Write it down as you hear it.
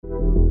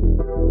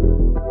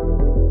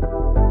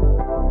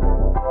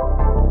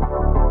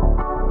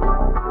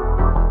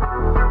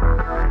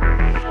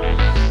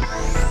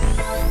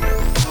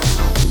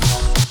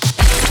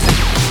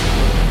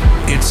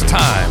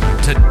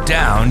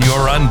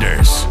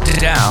unders,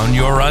 down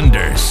your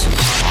unders.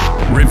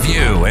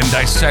 Review and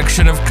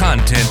dissection of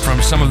content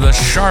from some of the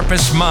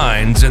sharpest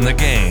minds in the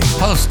game.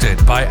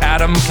 Hosted by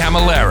Adam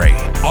Camilleri.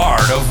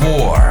 Art of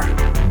War,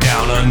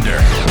 Down Under.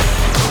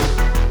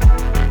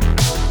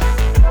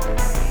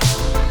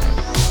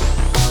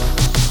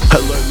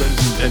 Hello,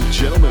 ladies and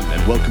gentlemen,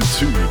 and welcome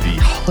to the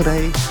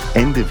holiday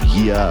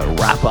end-of-year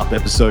wrap-up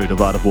episode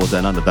of Art of War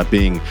Down Under. That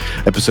being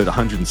episode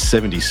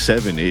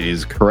 177. It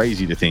is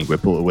crazy to think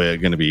we're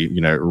going to be,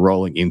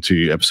 rolling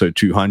into episode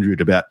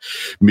 200 about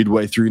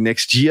midway through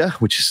next year,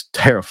 which is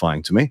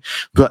terrifying to me.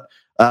 But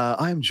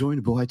I am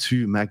joined by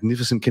two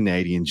magnificent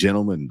Canadian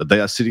gentlemen, but they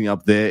are sitting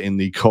up there in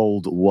the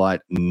cold, white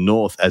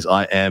north as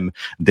I am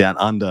down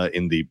under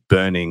in the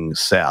burning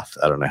south.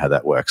 I don't know how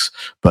that works,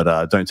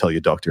 but don't tell your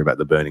doctor about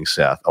the burning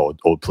south, or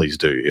please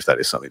do if that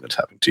is something that's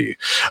happening to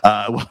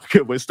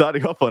you. We're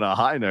starting off on a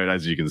high note,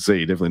 as you can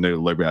see. Definitely no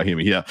lowbrow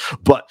humor here.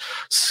 But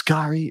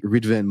Skari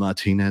Ridvan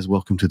Martinez,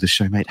 welcome to the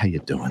show, mate. How you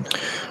doing?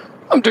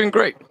 I'm doing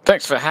great.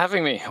 Thanks for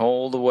having me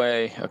all the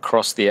way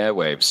across the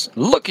airwaves.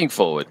 Looking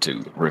forward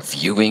to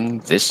reviewing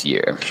this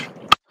year.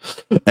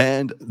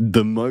 And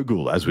the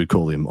mogul, as we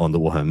call him on the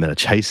Warhammer Meta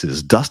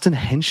Chasers, Dustin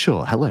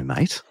Henshaw. Hello,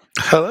 mate.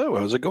 Hello,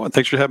 how's it going?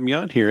 Thanks for having me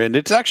on here. And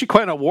it's actually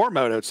quite a warm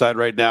out outside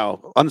right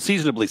now,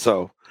 unseasonably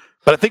so.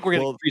 But I think we're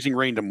getting freezing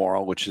rain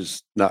tomorrow, which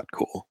is not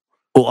cool.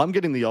 Well, I'm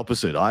getting the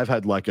opposite. I've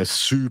had like a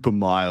super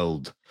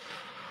mild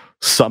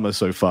summer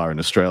so far in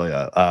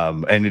Australia,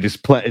 and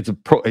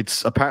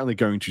it's apparently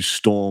going to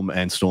storm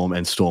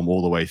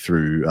all the way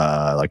through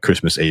like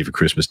Christmas Eve or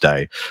Christmas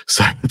Day.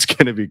 So it's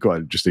going to be quite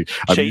interesting.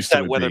 Chase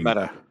that weather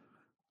meta.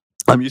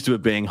 I'm used to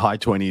it being high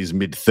 20s,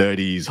 mid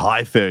 30s,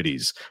 high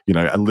 30s,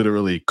 and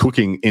literally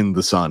cooking in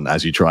the sun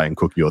as you try and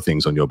cook your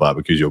things on your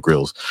barbecues, your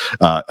grills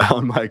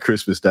on my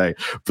Christmas Day.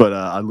 But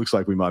it looks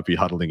like we might be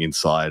huddling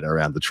inside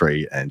around the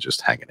tree and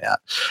just hanging out.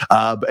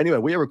 But anyway,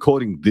 we are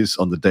recording this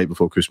on the day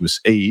before Christmas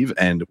Eve,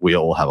 and we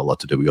all have a lot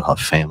to do. We all have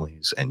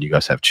families, and you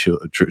guys have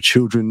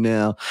children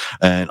now,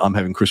 and I'm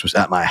having Christmas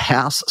at my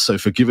house. So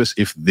forgive us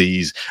if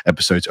these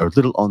episodes are a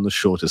little on the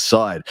shorter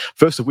side.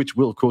 First of which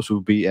will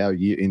be our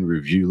year in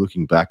review,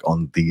 looking back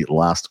on the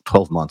last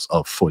 12 months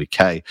of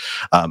 40K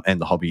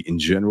and the hobby in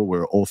general,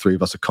 where all three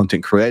of us are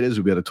content creators.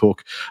 We'll be able to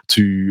talk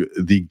to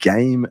the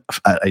game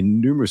at a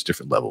numerous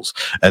different levels.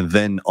 And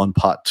then on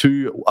part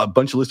two, a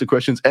bunch of list of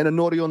questions and a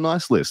naughty or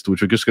nice list,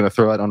 which we're just going to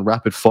throw out on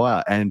rapid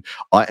fire. And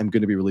I am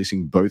going to be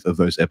releasing both of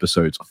those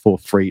episodes for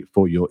free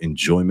for your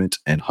enjoyment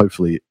and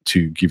hopefully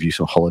to give you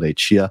some holiday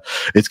cheer.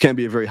 It can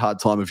be a very hard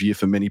time of year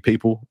for many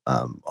people.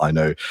 I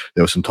know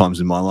there were some times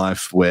in my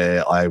life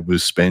where I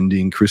was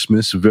spending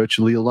Christmas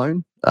virtually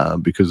alone.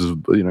 Because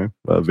of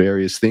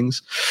various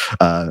things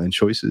and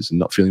choices, and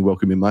not feeling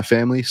welcome in my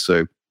family.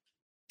 So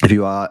if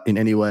you are in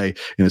any way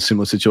in a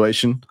similar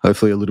situation,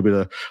 hopefully a little bit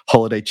of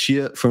holiday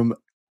cheer from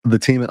the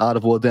team at Art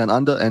of War Down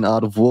Under and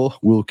Art of War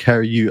will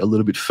carry you a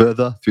little bit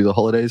further through the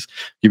holidays,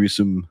 give you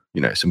some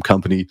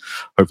company,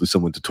 hopefully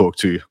someone to talk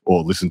to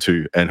or listen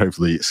to, and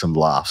hopefully some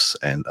laughs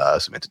and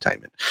some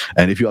entertainment.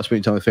 And if you are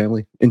spending time with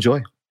family,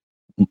 enjoy.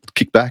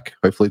 Kick back.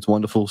 Hopefully it's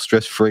wonderful,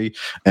 stress-free,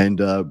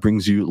 and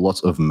brings you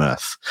lots of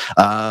mirth.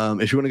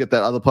 If you want to get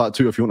that other part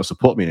too, if you want to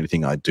support me in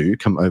anything I do,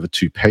 come over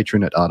to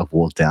Patreon at Art of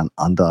War Down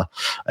Under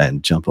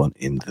and jump on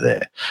in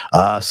there.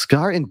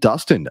 Skari and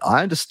Dustin,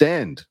 I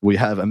understand we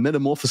have a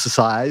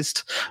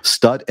metamorphosized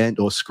stud and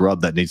or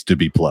scrub that needs to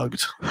be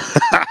plugged.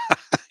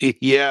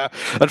 Yeah,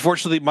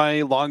 unfortunately,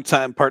 my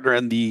longtime partner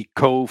and the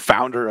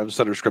co-founder of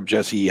Sutter Scrub,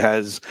 Jesse,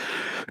 has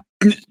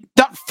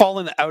not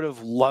fallen out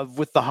of love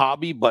with the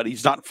hobby, but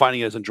he's not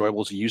finding it as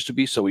enjoyable as he used to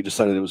be. So we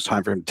decided it was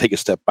time for him to take a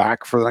step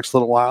back for the next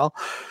little while.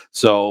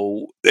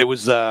 So it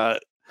was a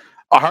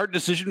hard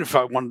decision if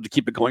I wanted to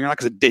keep it going or not,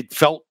 because it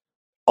felt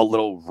a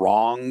little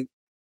wrong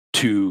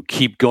to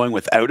keep going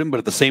without him. But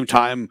at the same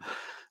time,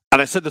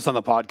 and I said this on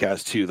the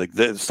podcast too, like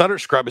the Sutter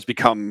Scrub has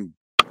become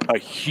a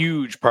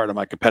huge part of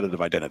my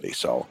competitive identity.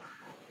 So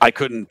I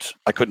couldn't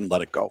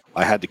let it go.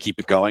 I had to keep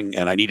it going,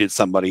 and I needed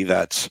somebody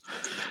that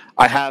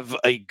I have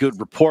a good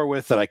rapport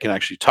with, that I can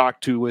actually talk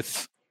to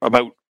with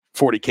about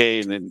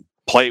 40K and then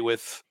play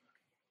with.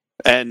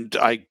 And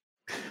I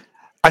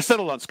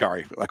settled on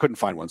Skari. I couldn't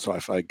find one, so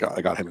I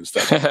got him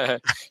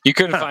instead. You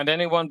couldn't find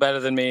anyone better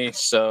than me,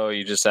 so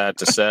you just had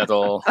to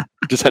settle.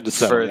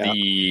 For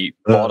the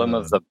bottom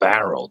of the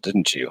barrel,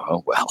 didn't you?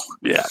 Oh well.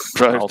 Yeah,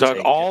 dug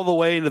all the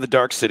way into the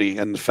Dark City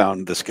and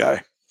found this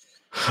guy.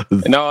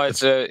 No,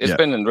 it's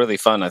been really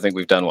fun. I think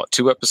we've done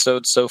 2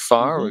 episodes so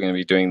far. Mm-hmm. We're going to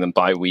be doing them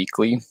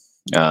bi-weekly.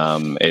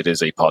 It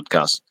is a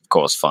podcast, of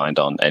course, find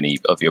on any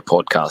of your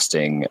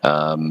podcasting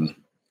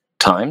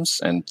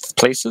times and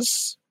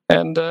places.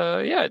 And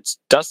it's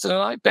Dustin and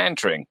I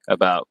bantering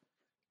about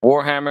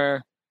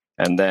Warhammer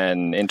and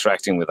then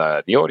interacting with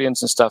the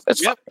audience and stuff.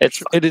 It's fun. It's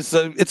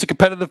fun. It's a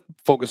competitive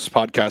focused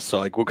podcast.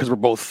 So because we're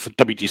both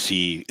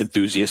WTC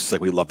enthusiasts,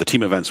 we love the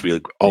team events. We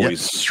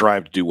always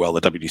strive to do well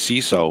at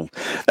WTC. So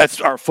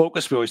that's our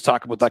focus. We always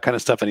talk about that kind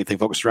of stuff, anything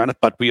focused around it.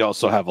 But we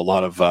also have a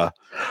lot of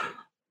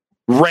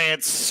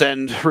rants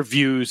and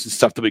reviews and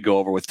stuff that we go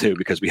over with too,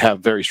 because we have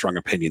very strong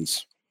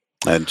opinions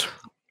And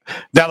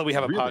now that we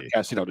have a Really?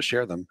 podcast, to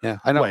share them. Yeah,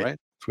 I know, Wait. right?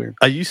 It's weird.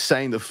 Are you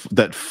saying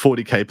that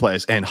 40K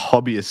players and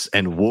hobbyists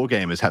and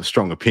wargamers have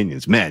strong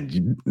opinions?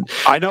 Man,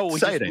 I know. We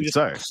say just, it ain't we just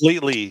so.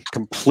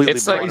 completely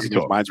It's like- blown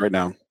people's minds right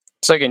now.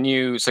 It's like a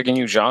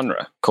new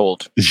genre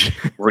called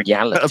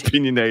reality.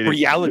 Opinionated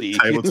Reality.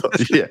 tabletop.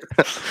 Yeah.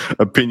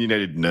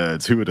 Opinionated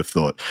nerds. Who would have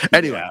thought?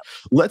 Anyway,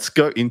 let's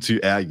go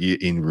into our year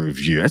in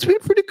review. It's been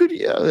a pretty good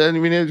year. I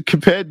mean,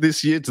 compared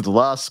this year to the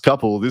last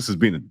couple, this has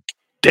been a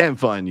damn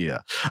fine year.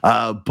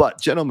 But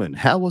gentlemen,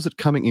 how was it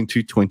coming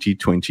into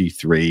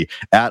 2023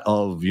 out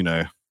of,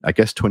 I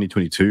guess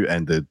 2022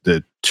 and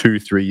the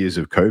 2-3 years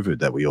of COVID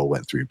that we all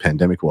went through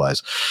pandemic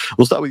wise?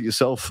 We'll start with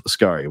yourself,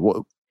 Skari.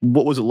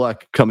 What was it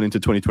like coming into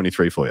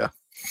 2023 for you?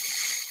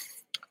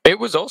 It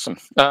was awesome.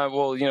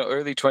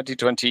 Early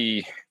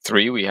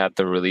 2023, we had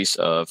the release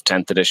of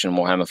 10th edition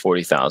Warhammer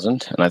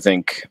 40,000. And I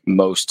think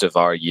most of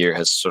our year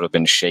has sort of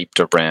been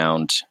shaped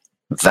around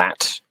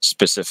that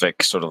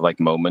specific sort of like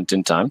moment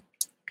in time.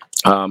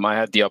 I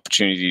had the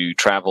opportunity to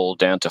travel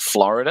down to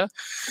Florida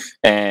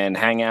and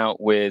hang out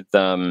with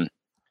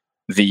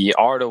the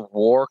Art of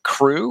War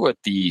crew at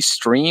the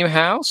Stream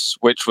House,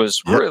 which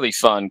was really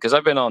fun because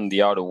I've been on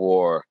the Art of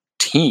War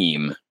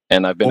team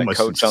and I've been Almost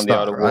a coach on the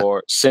Art of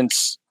War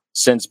since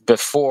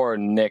before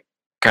Nick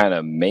kind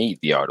of made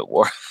the Art of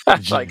War.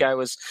 Like I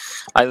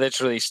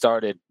literally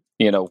started,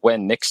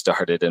 when Nick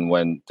started and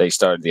when they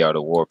started the Art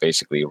of War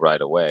basically right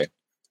away.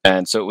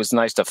 And so it was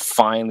nice to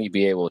finally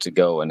be able to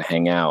go and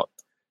hang out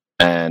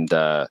and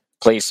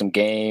play some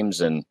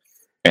games and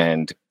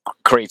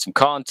create some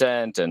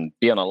content and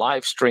be on a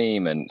live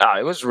stream. And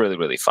it was really,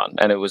 really fun.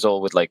 And it was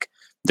all with like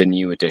the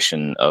new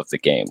edition of the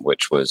game,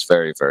 which was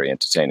very, very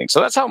entertaining. So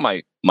that's how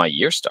my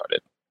year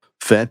started.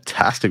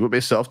 Fantastic. What about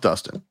yourself,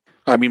 Dustin?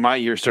 I mean, my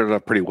year started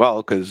off pretty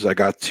well because I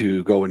got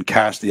to go and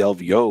cast the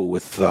LVO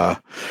with the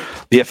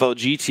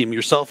FLG team,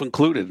 yourself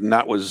included, and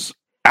that was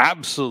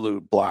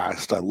absolute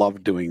blast. I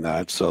loved doing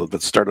that. So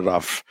that started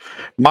off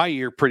my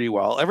year pretty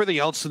well. Everything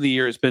else in the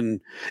year has been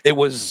it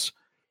was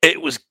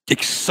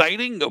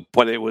exciting,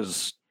 but it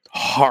was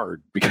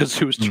hard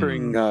because it was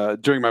during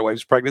my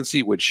wife's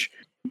pregnancy, which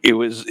it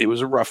was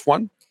a rough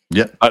one.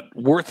 Yeah, but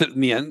worth it in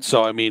the end.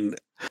 So I mean,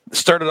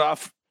 started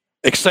off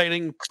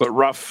exciting but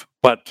rough,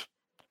 but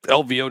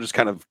LVO just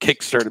kind of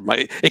kicked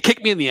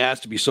me in the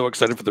ass to be so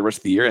excited for the rest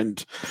of the year.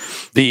 And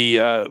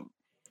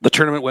the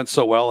tournament went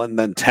so well, and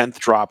then 10th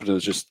dropped, and it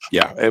was just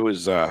it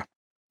was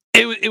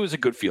a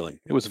good feeling.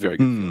 It was a very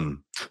good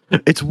feeling.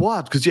 It's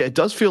wild because it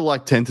does feel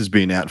like 10th has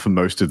been out for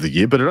most of the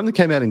year, but it only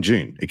came out in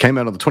June. It came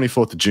out on the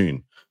 24th of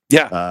June.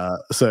 Yeah.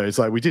 So it's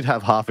like we did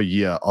have half a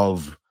year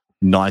of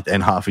 9th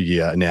and half a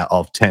year now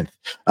of 10th.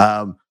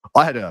 I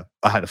had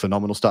a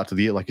phenomenal start to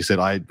the year. Like you said,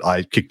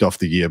 I kicked off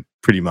the year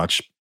pretty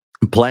much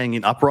playing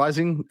in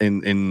Uprising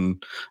in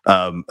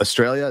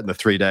Australia in the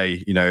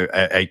 3-day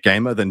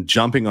 8-gamer, then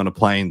jumping on a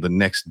plane the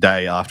next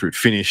day after it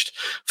finished,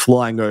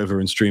 flying over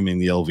and streaming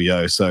the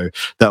LVO. So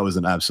that was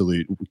an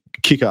absolute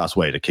kick-ass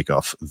way to kick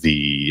off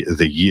the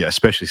year,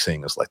 especially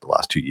seeing as like the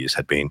last 2 years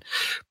had been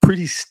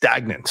pretty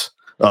stagnant.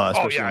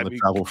 Especially on the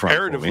travel front.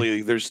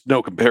 Comparatively, there's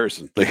no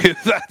comparison.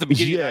 At the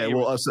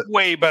beginning,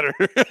 way better.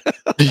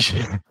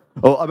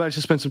 Well, I managed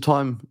to spend some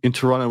time in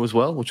Toronto as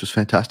well, which was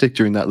fantastic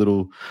during that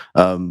little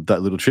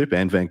trip,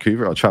 and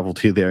Vancouver. I travelled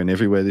here, there, and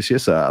everywhere this year,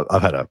 so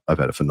I've had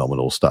a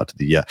phenomenal start to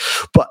the year.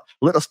 But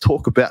let us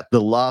talk about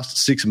the last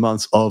 6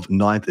 months of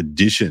 9th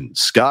edition.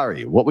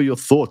 Skari, what were your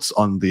thoughts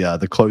on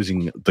the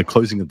closing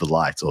of the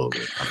lights?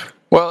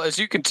 Well, as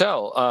you can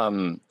tell,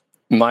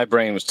 my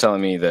brain was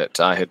telling me that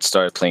I had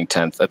started playing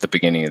 10th at the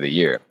beginning of the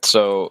year.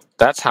 So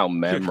that's how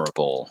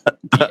memorable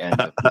the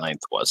end of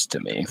 9th was to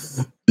me.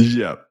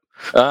 Yeah.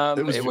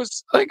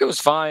 It was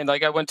fine.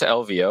 Like I went to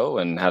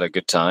LVO and had a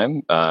good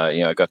time.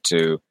 I got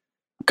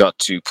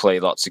to play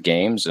lots of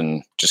games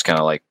and just kind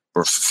of like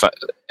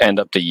end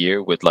up the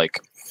year with like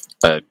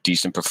a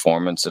decent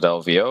performance at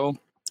LVO.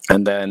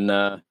 And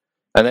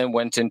then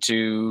went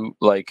into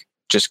like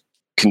just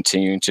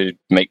continuing to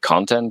make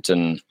content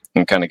and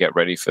kind of get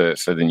ready for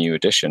the new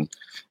edition.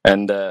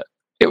 And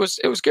it was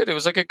good. It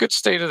was like a good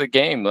state of the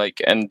game. Like,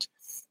 and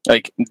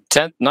like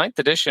 9th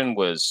edition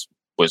was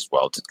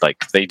well,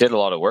 like they did a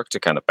lot of work to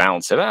kind of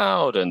balance it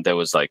out. And there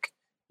was like,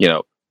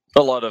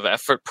 a lot of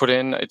effort put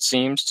in, it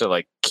seems, to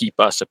like keep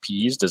us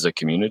appeased as a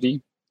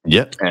community.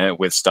 Yep.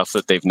 With stuff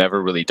that they've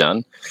never really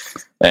done.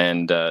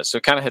 And so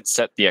it kind of had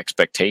set the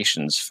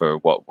expectations for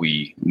what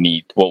we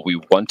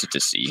wanted to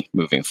see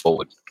moving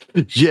forward.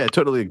 Yeah,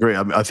 totally agree.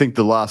 I mean, I think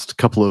the last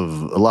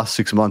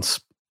 6 months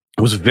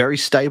was very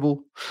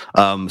stable.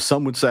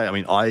 Some would say, I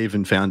mean, I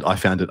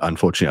found it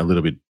unfortunately a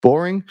little bit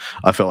boring.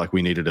 I felt like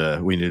we needed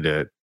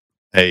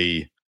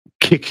a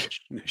kick,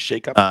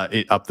 shake up,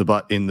 up the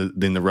butt in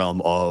the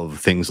realm of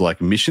things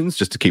like missions,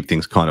 just to keep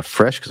things kind of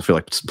fresh. Because I feel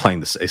like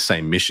playing the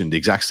same mission, the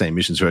exact same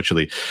missions,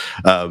 virtually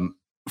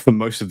for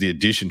most of the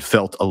edition,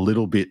 felt a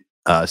little bit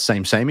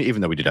samey,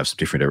 even though we did have some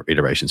different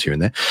iterations here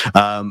and there.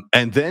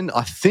 And then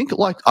I think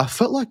I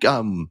felt like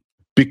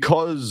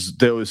because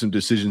there were some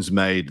decisions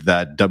made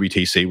that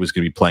WTC was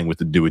going to be playing with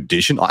the new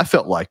edition, I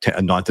felt like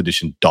a 9th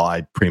edition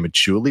died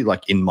prematurely,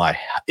 like in my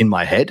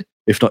head,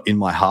 if not in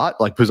my heart,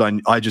 like because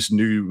I just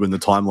knew when the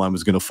timeline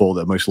was going to fall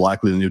that most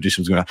likely the new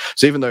edition was going to.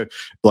 So even though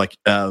like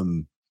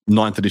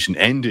 9th edition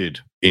ended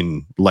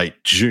in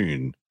late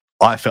June,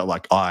 I felt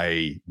like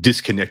I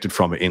disconnected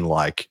from it in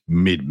like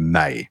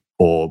mid-May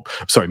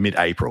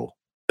mid-April.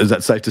 Is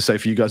that safe to say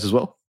for you guys as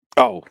well?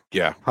 Oh,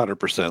 yeah,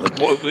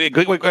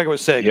 100%. Like I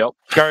was saying,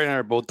 Skari and I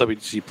are both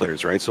WTC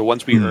players, right? So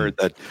once we heard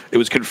that it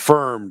was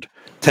confirmed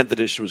 10th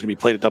edition was going to be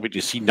played at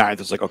WTC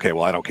 9th, it's like, okay,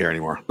 well, I don't care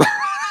anymore.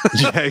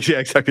 yeah,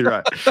 exactly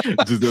right. There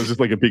was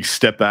just like a big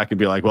step back and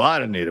be like, well, I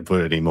don't need to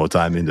put any more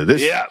time into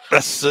this. Yeah,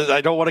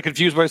 I don't want to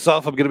confuse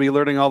myself. I'm going to be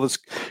learning all this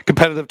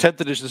competitive 10th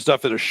edition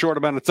stuff in a short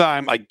amount of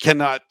time. I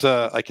cannot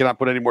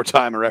put any more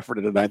time or effort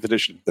into 9th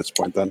edition at this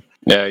point then.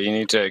 Yeah, you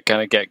need to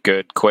kind of get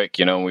good quick.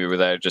 You know, we were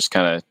there just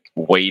kind of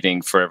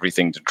waiting for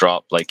everything to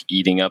drop, like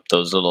eating up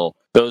those little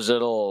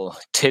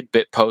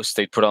tidbit posts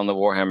they put on the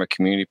Warhammer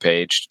community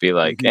page to be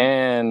like,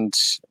 and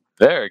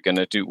we're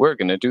gonna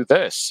do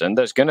this, and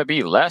there's gonna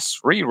be less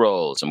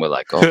rerolls, and we're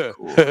like, oh,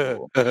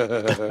 cool.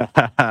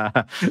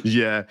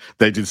 Yeah,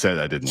 they did say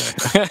that, didn't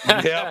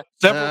they? Yeah,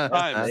 several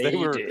times.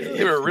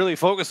 They were really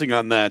focusing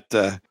on that.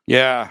 That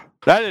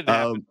didn't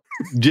happen.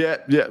 Yeah,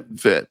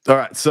 fair. All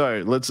right,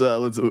 so let's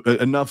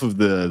enough of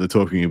the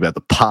talking about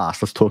the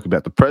past. Let's talk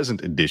about the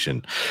present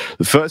edition.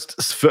 The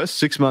first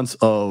 6 months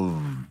of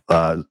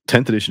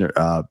 10th edition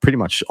are pretty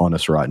much on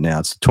us right now.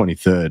 It's the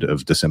 23rd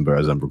of December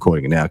as I'm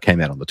recording it now. It came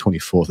out on the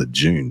 24th of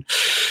June.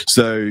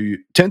 So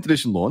 10th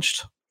edition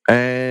launched,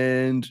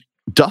 and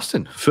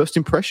Dustin, first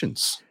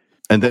impressions,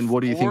 and then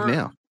what do you think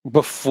now?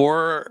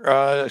 Before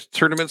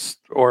tournaments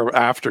or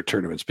after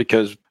tournaments?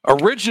 Because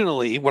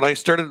originally when I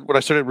started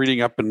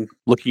reading up and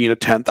looking at a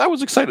 10th, I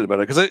was excited about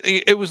it because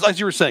it was, as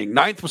you were saying,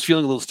 9th was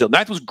feeling a little still.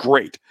 9th was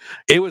great.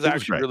 It was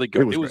actually really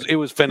good. It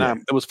was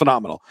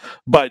phenomenal.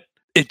 But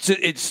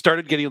it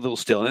started getting a little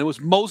still, and it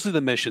was mostly the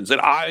missions. And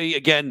I,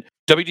 again,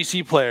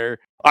 WTC player,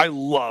 I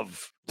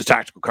love the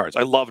tactical cards.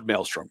 I loved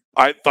Maelstrom.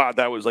 I thought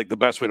that was like the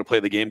best way to play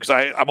the game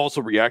because I'm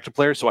also a reactive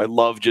player, so I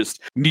love just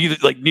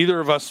neither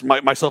of us,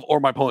 myself or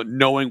my opponent,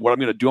 knowing what I'm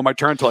going to do on my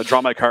turn until I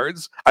draw my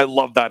cards. I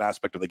love that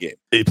aspect of the game.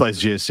 He plays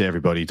GSC,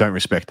 everybody. Don't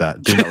respect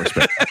that. Do not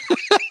respect that.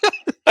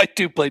 I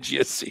do play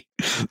GSC,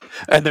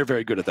 and they're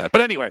very good at that.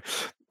 But anyway,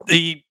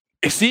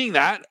 seeing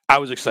that, I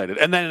was excited,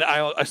 and then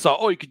I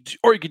saw, you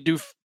could do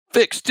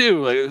fix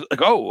too.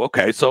 Like, oh,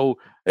 okay, so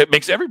it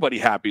makes everybody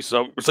happy.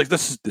 So it's like,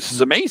 this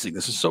is amazing.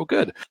 This is so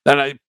good. And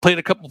I played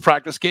a couple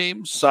practice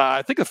games.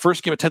 I think the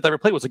first game of 10th I ever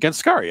played was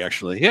against Skari,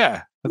 actually.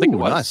 Yeah, I think it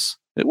was. Nice.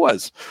 It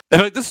was.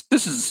 And like, this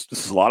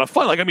is a lot of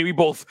fun. Like, I mean, we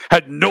both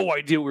had no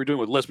idea what we were doing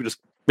with lists. We just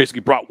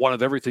basically brought one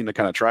of everything to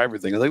kind of try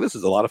everything. I was like, this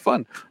is a lot of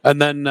fun. And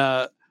then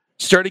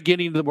started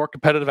getting into the more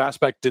competitive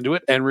aspect into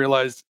it and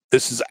realized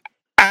this is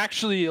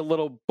actually a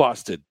little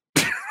busted.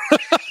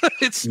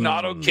 It's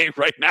not okay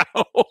right now.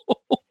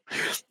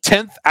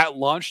 10th at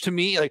launch to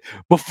me, like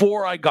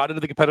before I got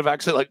into the competitive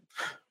accent, like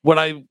when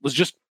I was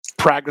just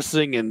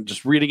practicing and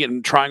just reading it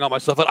and trying all my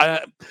stuff,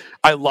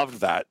 I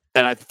loved that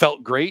and I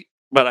felt great.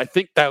 But I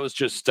think that was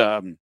just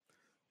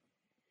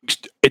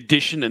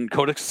edition and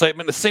codex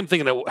excitement. The same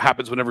thing that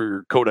happens whenever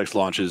your codex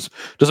launches.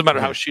 Doesn't matter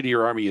how shitty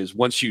your army is.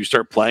 Once you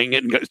start playing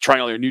it and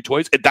trying all your new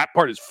toys, that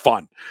part is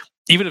fun.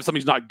 Even if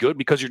something's not good,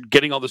 because you're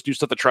getting all this new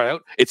stuff to try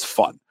out, it's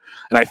fun.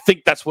 And I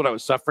think that's what I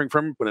was suffering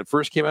from when it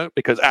first came out,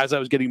 because as I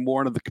was getting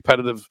more into the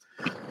competitive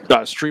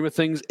stream of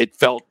things, it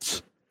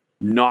felt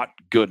not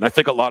good. And I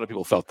think a lot of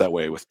people felt that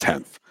way with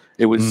 10th.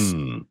 It was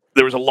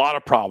there was a lot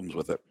of problems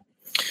with it.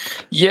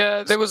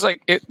 Yeah, there was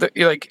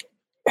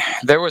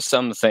there were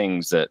some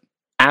things that,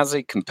 as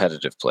a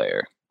competitive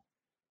player,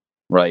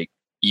 right,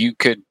 you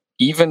could,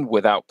 even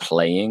without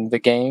playing the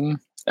game,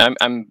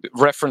 I'm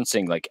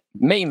referencing like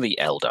mainly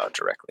Eldar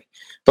directly,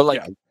 but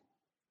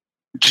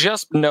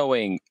just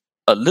knowing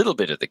a little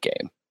bit of the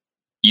game,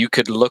 you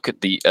could look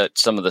at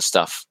some of the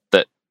stuff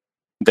that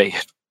they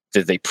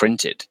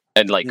printed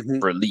and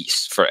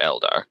released for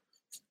Eldar,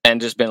 and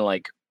just been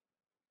like,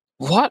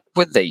 what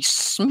were they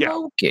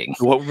smoking?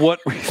 Yeah. What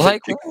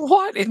like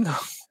what in the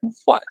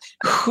what?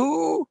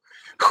 Who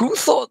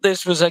thought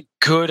this was a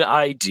good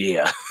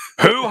idea?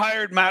 Who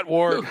hired Matt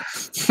Ward?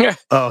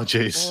 Oh,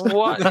 jeez.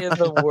 What in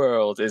the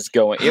world is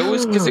going? It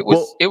was because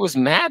it was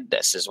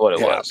madness, is what it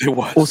was. It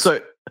was.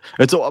 Also,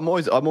 I'm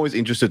always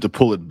interested to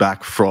pull it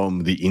back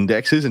from the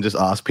indexes and just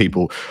ask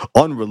people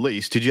on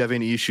release. Did you have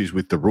any issues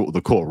with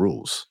the core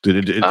rules? Were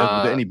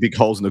there any big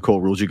holes in the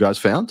core rules you guys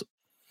found?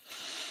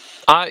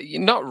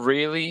 Not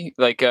really.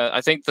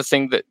 I think the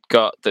thing that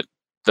got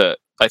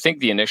I think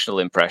the initial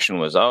impression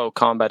was,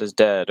 combat is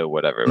dead or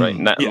whatever, right?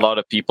 And a lot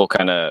of people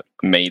kind of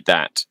made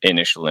that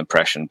initial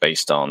impression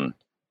based on,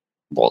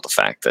 the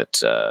fact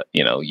that,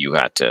 you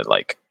had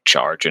to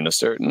charge in a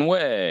certain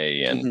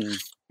way and,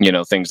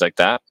 things like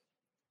that.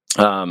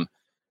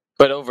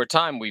 But over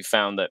time, we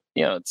found that,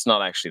 it's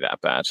not actually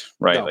that bad,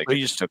 right? No,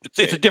 it's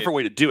a different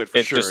way to do it,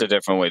 for sure. It's just a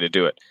different way to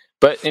do it.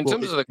 But in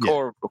terms of the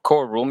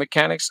core rule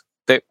mechanics,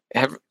 they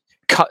have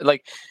cut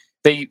like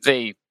they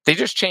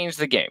just changed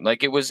the game.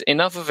 Like, it was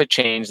enough of a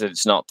change that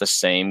it's not the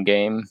same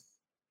game.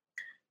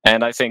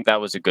 And I think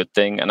that was a good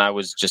thing. And I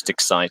was just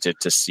excited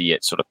to see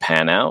it sort of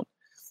pan out.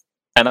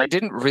 And I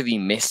didn't really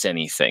miss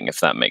anything, if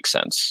that makes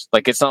sense.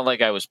 Like, it's not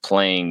like I was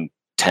playing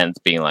 10th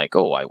being like,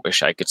 oh, I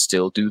wish I could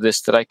still do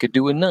this that I could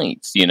do in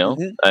 9th, you know?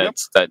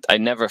 That I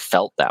never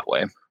felt that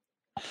way.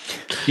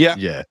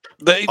 Yeah.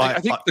 I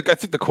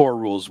think the core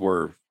rules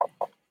were,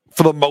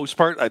 for the most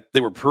part,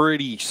 they were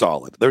pretty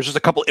solid. There was just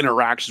a couple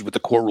interactions with the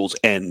core rules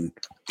and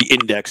the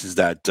indexes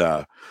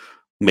that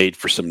made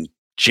for some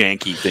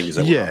janky things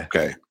that were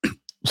okay.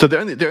 So there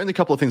are only a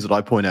couple of things that I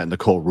point out in the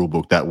core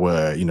rulebook that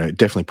were,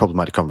 definitely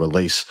problematic on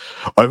release.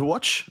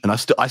 Overwatch, and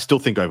I still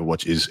think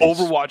Overwatch is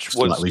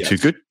slightly too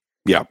good.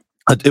 Yeah.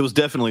 It was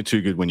definitely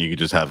too good when you could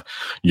just have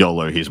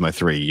YOLO, here's my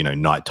 3,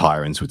 Night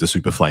Tyrants with the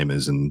Super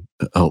Flamers and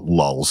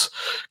lols.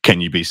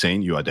 Can you be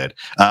seen? You are dead.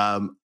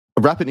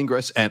 Rapid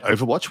Ingress and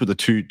Overwatch were the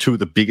two of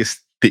the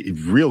biggest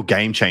real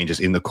game changers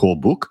in the core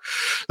book.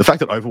 The fact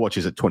that Overwatch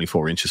is at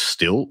 24 inches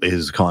still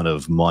is kind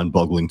of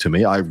mind-boggling to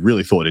me. I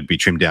really thought it'd be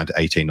trimmed down to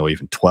 18 or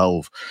even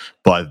 12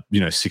 by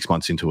 6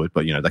 months into it,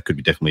 but that could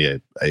be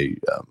definitely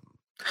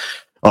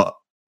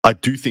I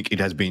do think it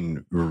has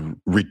been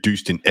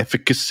reduced in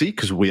efficacy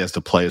because we as the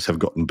players have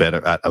gotten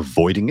better at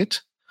avoiding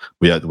it.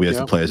 We as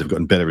the players have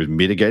gotten better at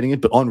mitigating it.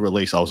 But on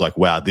release, I was like,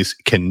 wow, this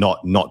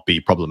cannot not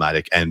be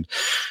problematic. And,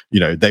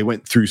 they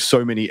went through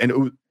so many,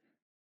 and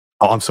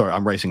I'm sorry,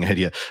 I'm racing ahead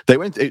here.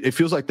 It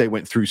feels like they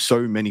went through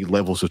so many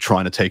levels of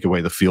trying to take away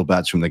the feel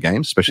bads from the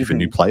game, especially for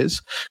new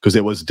players, because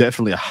there was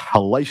definitely a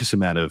hellacious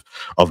amount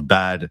of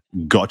bad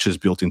gotchas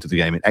built into the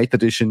game in 8th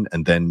edition,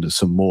 and then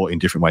some more in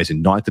different ways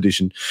in 9th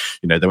edition.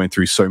 They went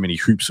through so many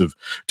hoops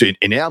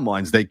in our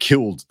minds, they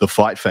killed the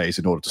fight phase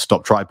in order to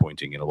stop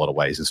try-pointing in a lot of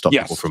ways and stop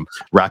people from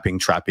wrapping,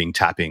 trapping,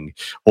 tapping,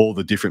 all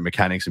the different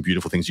mechanics and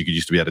beautiful things you could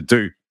used to be able to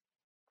do.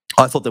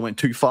 I thought they went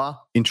too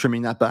far in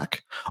trimming that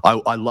back.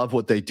 I love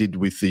what they did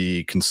with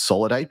the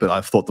consolidate, but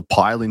I thought the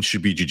pile-in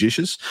should be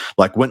judicious.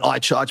 Like, when I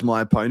charge my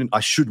opponent,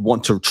 I should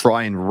want to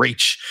try and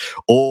reach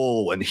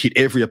all and hit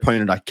every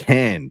opponent I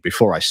can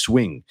before I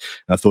swing.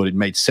 And I thought it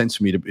made sense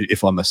for me to,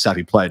 if I'm a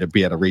savvy player, to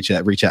be able to reach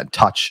out and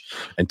touch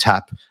and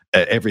tap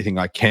everything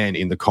I can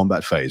in the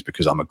combat phase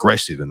because I'm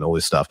aggressive and all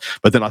this stuff.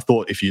 But then I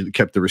thought if you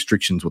kept the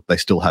restrictions what they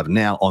still have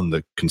now on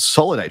the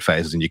consolidate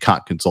phases, and you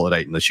can't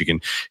consolidate unless you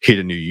can hit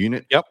a new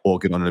unit or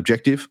get on an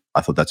objective,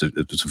 I thought that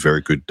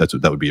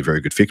would be a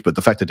very good fix. But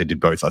the fact that they did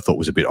both, I thought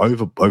was a bit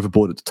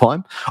overboard at the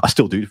time. I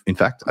still do, in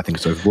fact. I think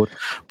it's overboard.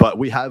 But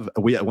we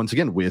once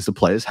again, we as the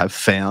players have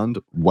found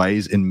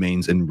ways and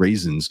means and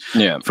reasons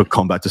for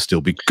combat to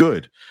still be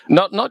good.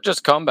 Not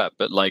just combat,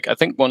 but like I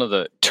think one of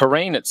the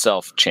terrain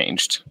itself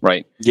changed,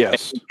 right?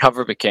 Yes. And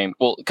cover became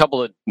a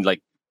couple of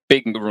like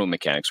big room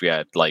mechanics. We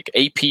had like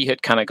AP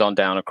had kind of gone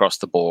down across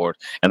the board,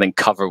 and then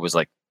cover was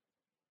like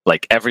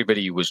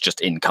everybody was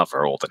just in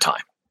cover all the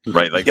time.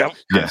 Right, like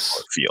yes,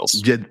 it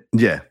feels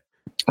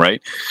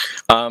right.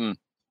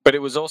 But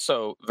it was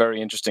also very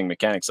interesting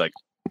mechanics. Like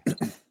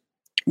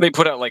they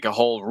put out like a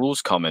whole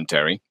rules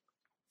commentary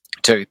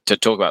to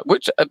talk about,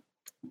 which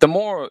the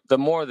more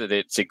that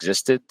it's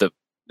existed,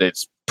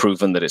 it's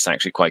proven that it's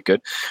actually quite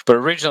good. But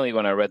originally,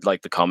 when I read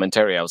like the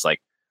commentary, I was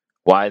like,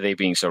 why are they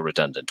being so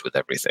redundant with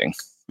everything?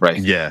 Right?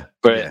 Yeah,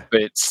 but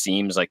it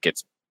seems like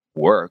it's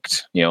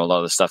worked. A lot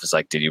of the stuff is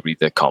like, did you read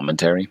the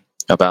commentary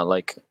about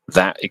like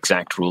that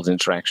exact rules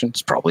interaction?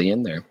 It's probably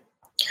in there.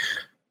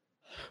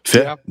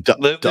 Yeah,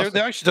 they've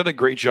actually done a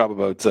great job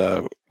about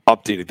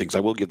updating things. I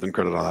will give them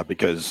credit on that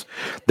because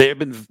they have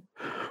been.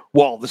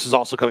 Well, this is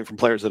also coming from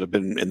players that have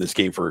been in this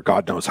game for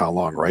God knows how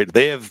long, right?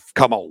 They have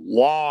come a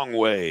long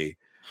way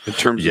in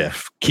terms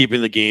of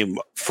keeping the game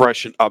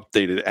fresh and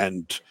updated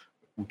and,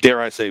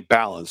 dare I say,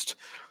 balanced.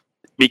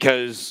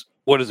 Because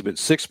what has it been?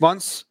 6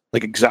 months?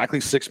 Like exactly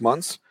 6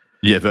 months?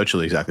 Yeah,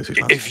 virtually exactly 6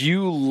 months. If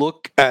you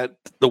look at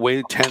the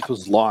way 10th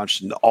was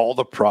launched and all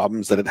the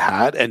problems that it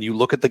had, and you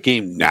look at the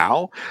game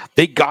now,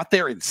 they got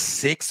there in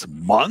 6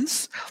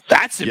 months?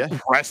 That's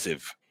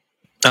impressive.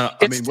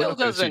 It still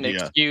doesn't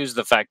excuse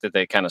the fact that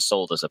they kind of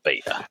sold as a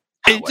beta.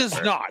 It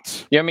does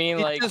not. I mean,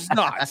 it does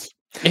not.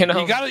 You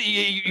know,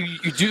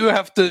 you do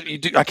have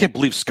to. I can't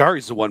believe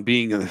Skari's the one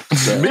being. Me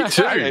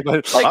too.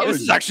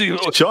 This is actually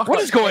what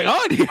is going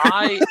on here.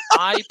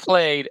 I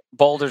played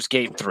Baldur's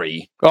Gate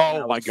 3.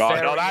 Oh my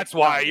god! No, that's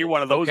why you're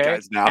one of those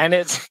guys now. And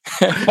it's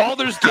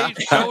Baldur's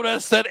Gate showed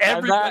us that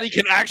everybody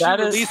can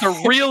actually release a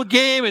real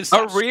game and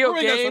stop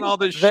screwing us on all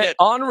this shit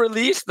on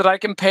release that I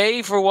can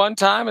pay for one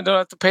time and don't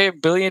have to pay a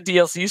billion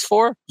DLCs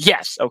for.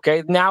 Yes,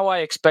 okay. Now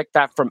I expect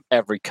that from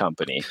every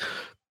company.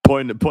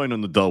 Point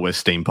on the doll where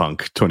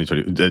Steampunk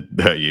 2020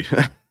 hurt you.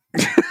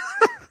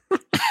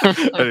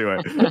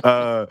 Anyway,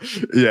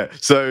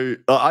 so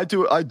I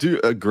do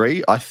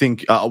agree. I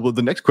think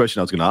the next question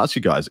I was going to ask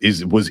you guys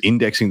was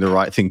indexing the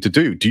right thing to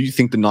do? Do you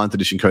think the 9th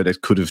edition codex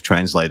could have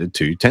translated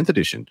to 10th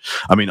edition?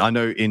 I mean, I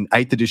know in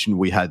 8th edition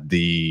we had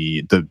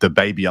the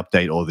baby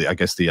update, or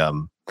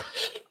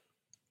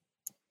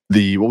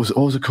what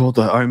was it called?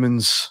 The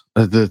omens,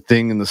 the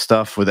thing and the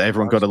stuff where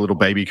everyone got a little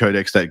baby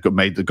codex that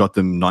got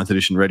them 9th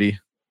edition ready.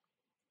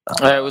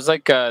 It was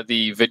like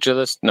the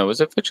Vigilus. No, was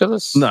it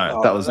Vigilus?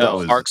 No, that was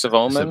Arcs of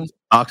Omen.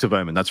 Arcs of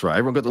Omen, that's right.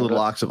 Everyone got the little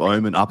Arcs of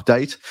Omen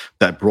update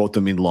that brought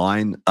them in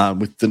line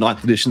with the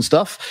 9th edition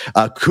stuff.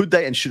 Could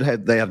they and should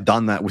they have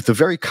done that with the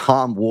very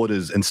calm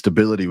waters and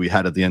stability we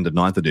had at the end of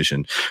 9th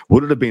edition?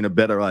 Would it have been a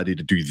better idea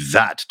to do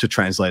that to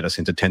translate us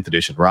into 10th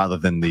edition rather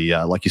than the,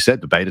 like you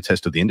said, the beta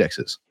test of the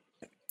indexes?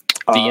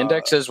 The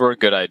indexes were a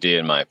good idea,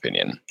 in my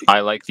opinion. I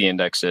like the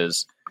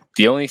indexes.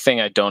 The only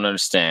thing I don't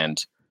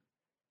understand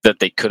that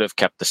they could have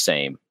kept the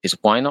same is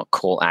why not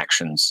call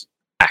actions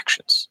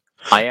actions?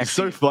 It's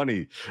so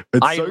funny.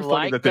 It's so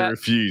funny that they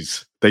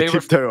refuse. They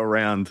tiptoe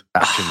around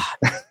action.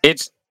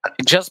 It's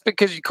just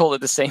because you call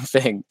it the same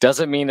thing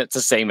doesn't mean it's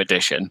the same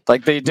edition.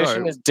 Like the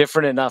edition is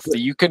different enough that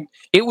you can.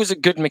 It was a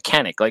good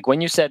mechanic. Like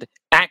when you said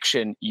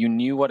action, you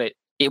knew what it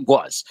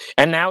was,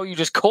 and now you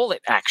just call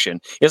it action.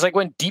 It's like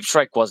when Deep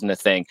Strike wasn't a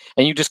thing,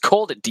 and you just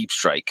called it Deep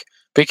Strike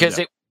because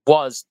it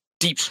was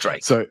Deep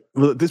Strike. So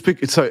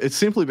it's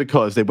simply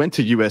because they went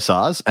to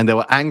USRs and they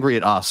were angry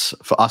at us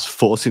for us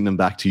forcing them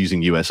back to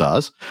using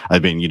USRs,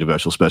 being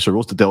Universal Special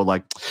Rules. That they were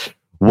like,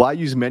 why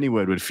use many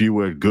word with few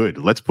word good?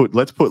 Let's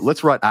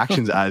write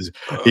actions as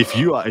if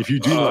you do not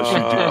shoot, do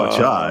not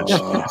charge.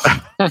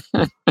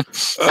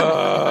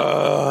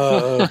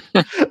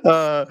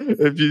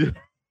 If you.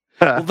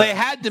 Well, they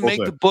had to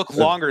make the book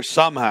longer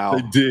somehow.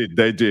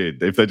 They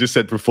did. If they just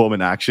said perform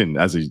an action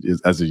as a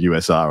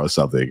USR or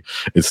something,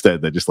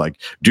 instead they're just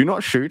like, do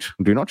not shoot,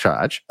 do not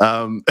charge.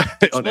 On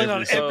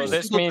every single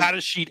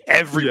data sheet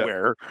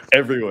everywhere. Yeah,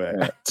 everywhere.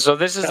 Yeah. So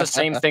this is the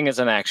same thing as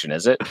an action,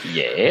 is it?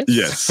 Yes.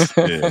 Yes.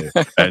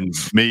 Yeah. And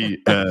me,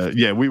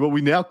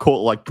 we now call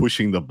it like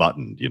pushing the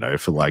button,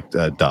 for like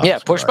darts. Yeah,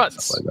 push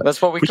buttons. Like that.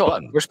 That's what we call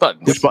it. Push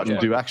buttons. Push button,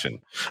 do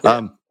action.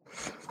 Yeah.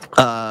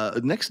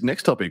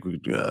 Next topic. Did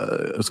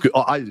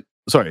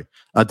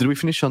we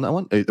finish on that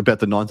one about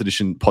the 9th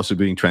edition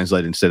possibly being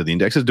translated instead of the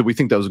indexes? Did we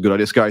think that was a good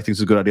idea? Skari thinks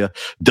it's a good idea.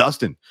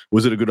 Dustin,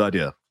 was it a good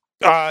idea?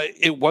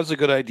 It was a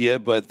good idea,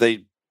 but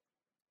they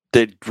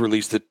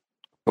released it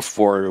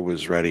before it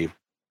was ready.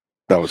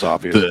 That was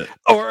obvious.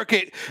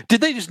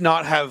 Did they just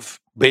not have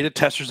beta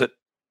testers that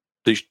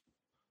they?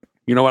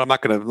 You know what? I'm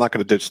not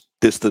gonna diss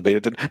the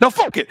beta. No,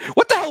 fuck it.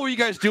 What the hell were you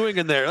guys doing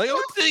in there? Like,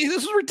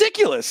 this is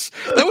ridiculous.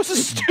 That was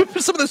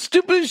some of the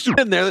stupidest shit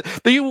in there.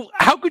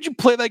 How could you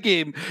play that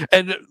game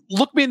and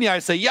look me in the eye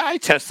and say, "Yeah, I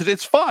tested it.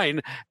 It's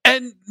fine,"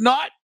 and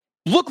not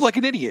look like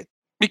an idiot?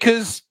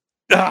 Because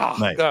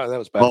Mate, that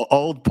was bad. Well,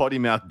 old potty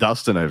mouth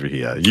Dustin over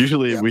here.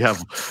 Usually we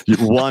have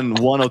one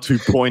or two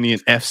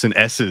poignant F's and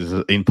S's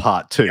in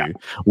part 2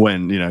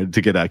 when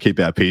to keep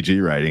our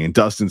PG rating, and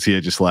Dustin's here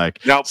just like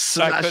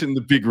smashing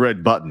the big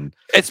red button.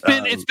 It's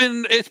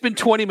been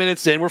 20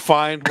 minutes in. We're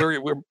fine.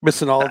 We're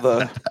missing all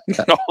the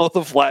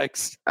the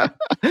flags.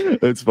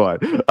 It's fine.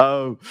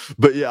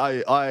 But yeah,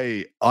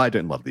 I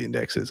don't love the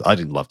indexes. I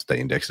didn't love that they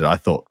indexed it. I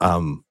thought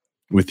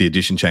with the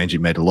edition change, it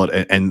made a lot,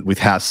 and with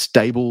how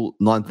stable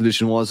 9th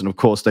edition was, and of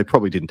course they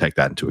probably didn't take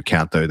that into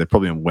account, though. They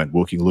probably went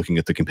looking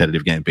at the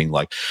competitive game, being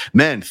like,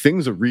 man,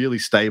 things are really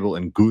stable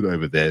and good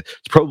over there.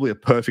 It's probably a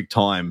perfect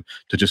time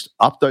to just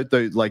update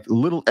those like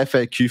little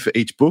FAQ for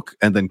each book,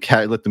 and then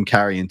let them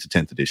carry into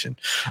 10th edition.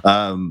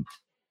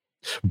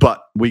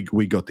 But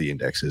we got the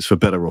indexes for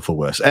better or for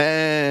worse,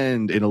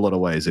 and in a lot of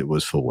ways it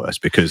was for worse,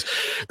 because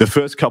the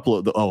first couple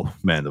of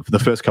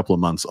the first couple of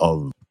months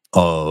of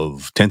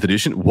 10th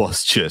edition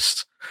was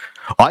just,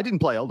 I didn't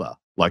play Eldar.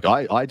 Like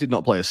I did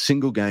not play a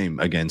single game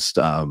against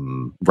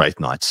Wraith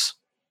Knights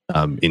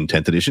in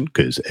 10th edition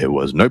because there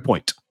was no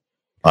point.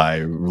 I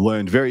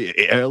learned very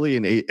early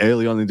on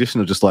in the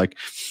edition of just like,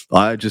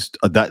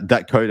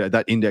 that code,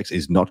 that index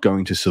is not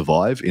going to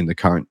survive in the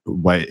current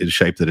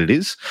shape that it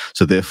is.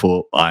 So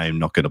therefore I'm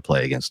not going to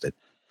play against it.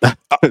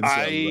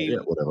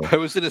 I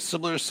was in a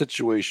similar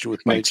situation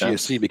with my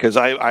GSC because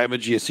I'm a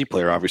GSC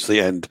player, obviously,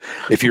 and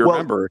if you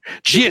remember,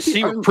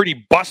 GSC were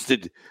pretty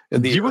busted.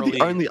 You were the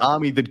only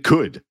army that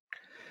could.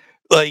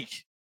 Like,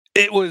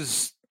 it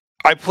was.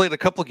 I played a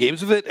couple of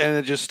games of it,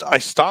 and I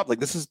stopped. Like,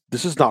 this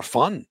is not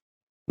fun.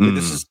 Like,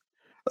 this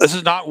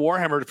is not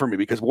Warhammer for me,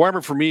 because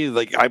Warhammer for me,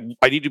 like,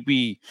 I need to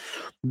be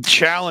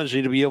challenged. I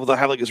need to be able to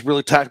have like this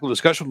really tactical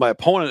discussion with my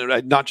opponent,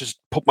 and not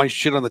just put my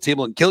shit on the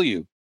table and kill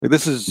you. Like,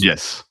 this is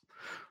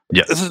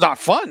Yeah, this is not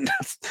fun.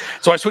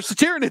 So I switched to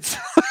Tyranids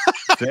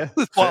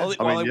while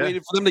I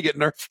waited for them to get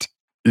nerfed.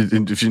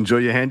 If you enjoy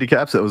your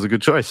handicaps, that was a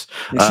good choice.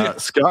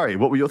 Skari,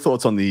 what were your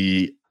thoughts on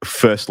the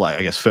first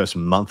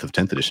month of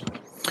 10th edition?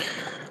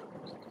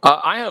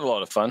 I had a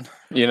lot of fun.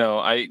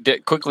 I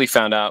quickly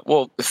found out,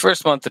 the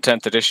first month of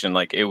 10th edition,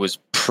 like, it was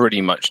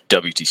pretty much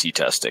WTC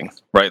testing,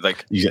 right?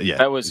 Like,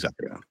 that was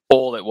exactly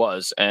all it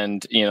was.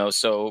 And,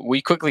 so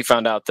we quickly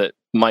found out that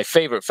my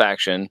favorite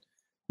faction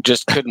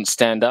just couldn't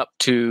stand up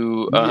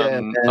to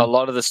a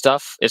lot of the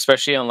stuff,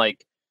 especially on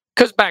like,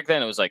 because back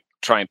then it was like,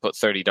 try and put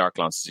 30 Dark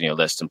Lances in your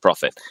list and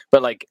profit.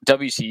 But like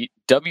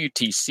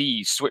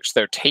WTC switched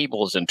their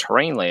tables and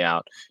terrain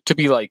layout to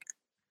be like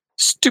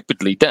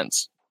stupidly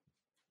dense.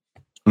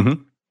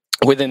 Mm-hmm.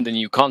 Within the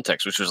new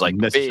context, which was like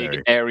Necessary.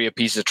 big area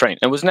pieces of terrain.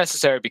 It was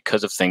necessary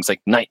because of things like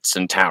knights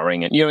and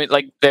towering, and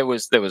like there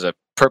was a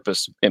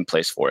purpose in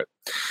place for it.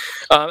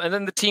 And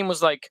then the team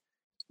was like,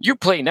 "You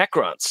play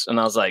Necrons," and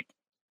I was like,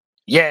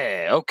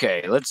 "Yeah,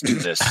 okay, let's do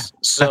this."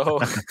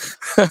 So,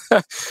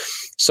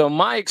 so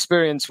my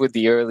experience with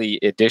the early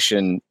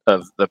edition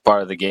of the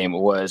part of the game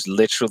was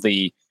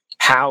literally,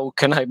 how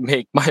can I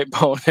make my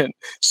opponent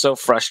so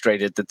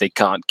frustrated that they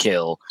can't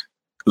kill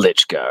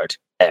Lichguard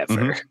ever?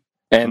 Mm-hmm.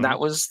 And that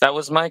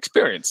was my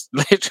experience,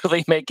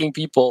 literally making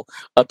people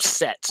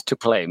upset to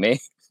play me.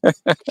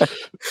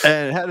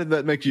 And how did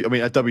that make you? I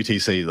mean, at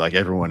WTC, like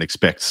everyone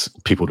expects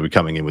people to be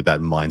coming in with that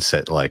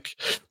mindset. Like,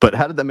 but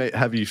how did that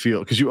have you feel?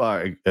 Because you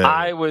are.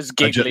 I was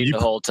giggling the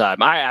whole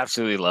time. I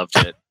absolutely loved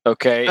it.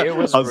 Okay, it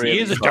was really he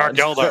is a fun.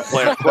 Dark Eldar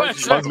player. Of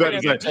course, I was about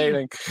to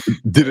say,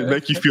 did it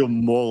make you feel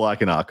more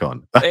like an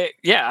Archon?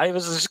 Yeah, I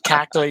was just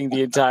cackling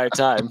the entire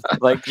time.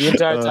 Like the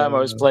entire time I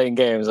was playing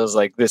games, I was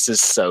like, "This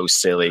is so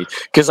silly."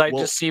 Because I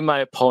just see my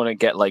opponent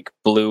get like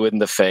blue in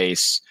the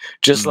face,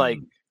 just like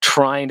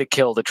trying to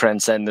kill the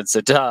Transcendence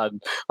Adan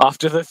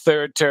after the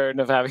third turn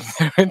of having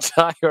their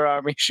entire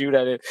army shoot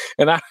at it,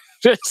 and I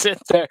just sit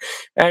there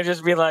and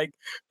just be like,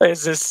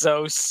 "This is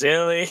so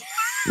silly."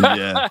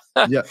 Yeah.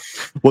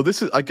 Well,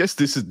 I guess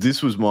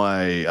this was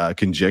my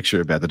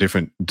conjecture about the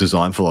different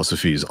design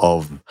philosophies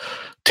of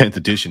 10th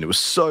edition. It was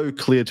so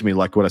clear to me,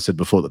 like what I said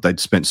before, that they'd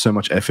spent so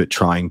much effort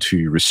trying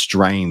to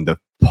restrain the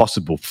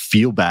possible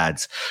feel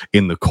bads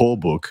in the core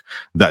book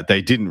that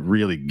they didn't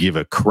really give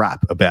a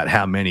crap about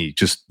how many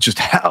just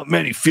how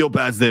many feel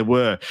bads there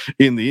were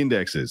in the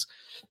indexes.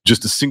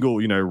 Just a single,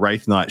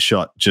 Wraith Knight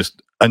shot,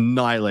 just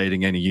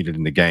annihilating any unit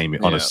in the game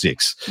on a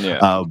 6.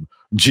 Yeah.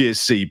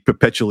 GSC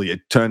perpetually,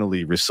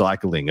 eternally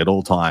recycling at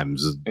all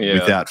times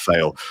without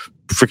fail.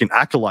 Freaking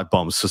acolyte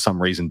bombs, for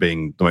some reason,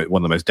 being one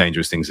of the most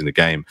dangerous things in the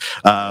game.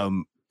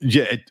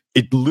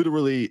 It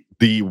literally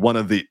one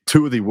of the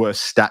two of the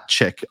worst stat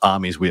check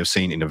armies we have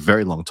seen in a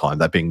very long time.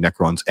 That being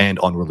Necrons and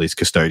on release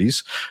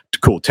Custodies. To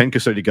call 10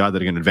 Custody Guard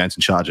that are going to advance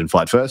and charge and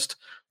fight first.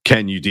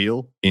 Can you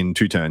deal in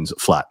 2 turns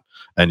flat?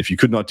 And if you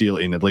could not deal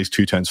in at least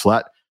 2 turns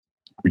flat,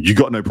 you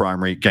got no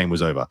primary, game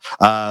was over,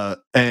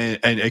 and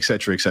et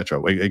cetera, et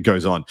cetera. It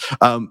goes on.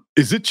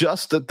 Is it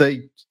just that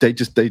they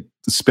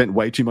spent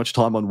way too much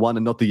time on one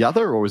and not the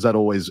other, or is that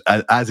always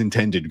as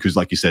intended? Because,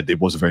 like you said, it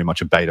was very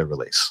much a beta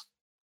release.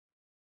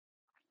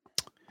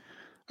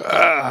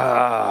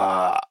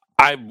 I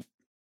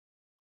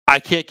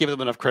can't give them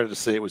enough credit to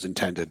say it was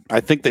intended. I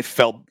think they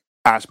fell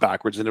ass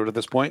backwards into it at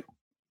this point.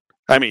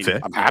 I mean,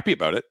 fair. I'm happy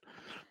about it,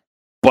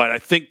 but I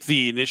think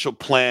the initial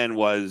plan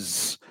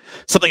was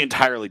something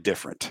entirely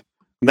different.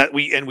 That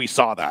we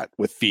saw that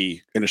with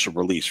the initial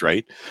release,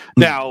 right?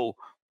 Now,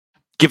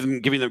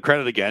 giving them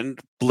credit again,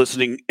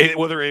 listening,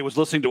 whether it was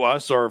listening to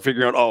us or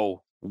figuring out,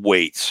 oh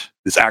wait,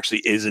 this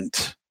actually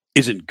isn't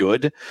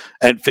good,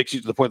 and fixing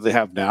it to the point that they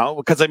have now.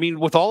 Because I mean,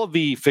 with all of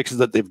the fixes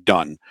that they've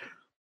done,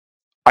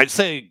 I'd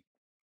say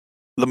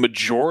the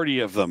majority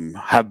of them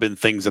have been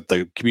things that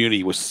the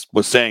community was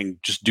saying,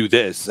 just do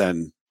this,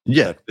 and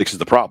that fixes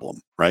the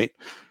problem, right?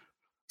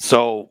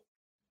 So,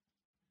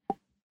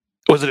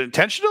 was it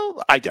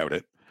intentional? I doubt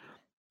it.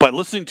 But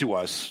listening to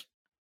us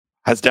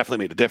has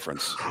definitely made a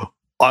difference.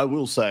 I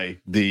will say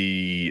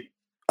I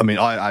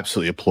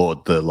absolutely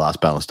applaud the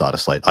last balanced data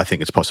slate. I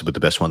think it's possibly the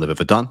best one they've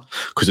ever done,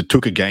 because it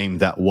took a game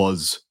that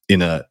was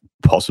in a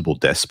possible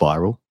death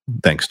spiral,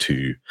 thanks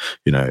to,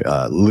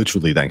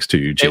 literally thanks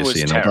to GSC. It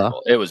was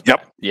terrible. It was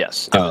bad.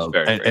 Yes, it was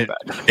very bad.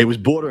 It was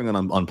bordering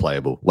on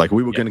unplayable. Like,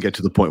 we were going to get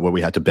to the point where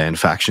we had to ban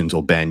factions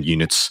or ban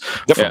units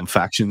from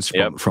factions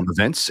from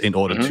events in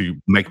order to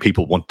make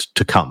people want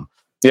to come.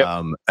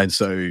 And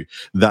so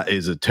that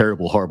is a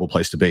terrible, horrible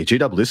place to be.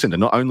 GW listened,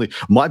 and not only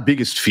my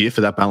biggest fear for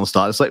that balanced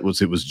data slate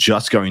was it was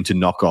just going to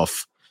knock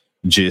off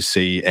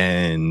GSC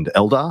and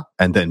Eldar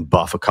and then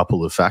buff a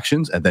couple of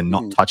factions and then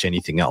not touch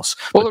anything else.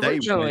 Well, but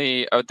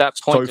originally at that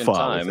point in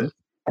time,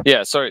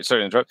 sorry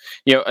to interrupt.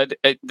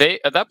 They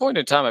at that point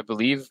in time, I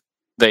believe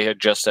they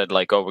had just said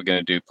like, "Oh, we're going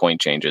to do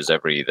point changes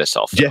every this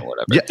often or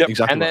whatever." Yeah,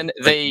 exactly. And then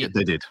they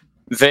did.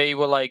 They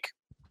were like,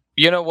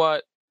 you know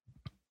what?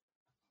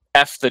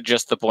 F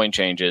just the point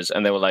changes,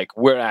 and they were like,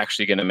 we're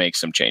actually going to make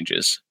some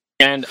changes,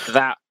 and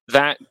that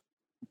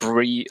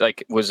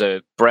was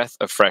a breath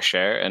of fresh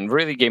air, and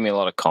really gave me a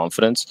lot of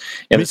confidence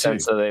in the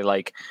sense that they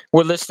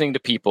were listening to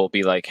people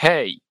be like,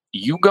 hey,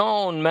 you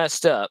gone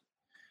messed up,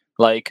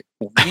 like,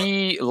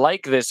 we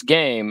like this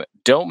game,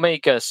 don't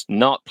make us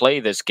not play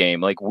this game,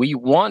 like, we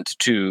want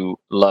to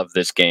love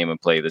this game and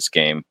play this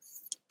game,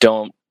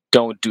 don't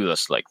do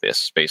us like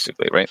this,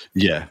 basically, right?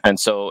 Yeah. And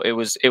so it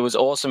was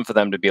awesome for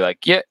them to be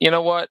like, yeah, you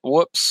know what?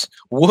 Whoops,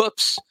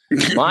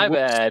 my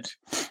bad.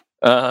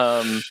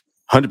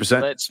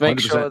 100%. Let's make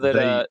sure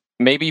that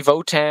maybe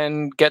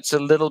Votan gets a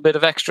little bit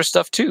of extra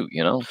stuff too,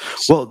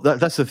 Well,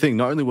 that's the thing.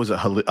 Not only was it a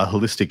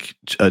holistic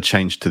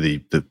change to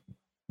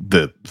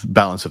the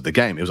balance of the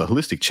game, it was a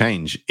holistic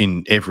change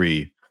in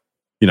every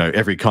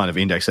every kind of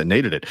index that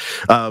needed it.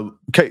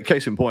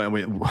 Case in point, I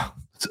mean,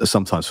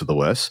 sometimes for the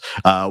worse,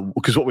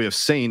 because what we have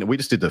seen, we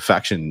just did the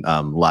faction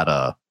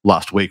ladder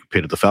last week,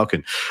 Peter the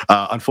Falcon.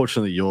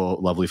 Unfortunately, your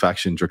lovely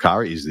faction,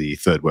 Drakari, is the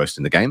third worst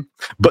in the game.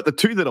 But the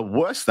two that are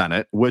worse than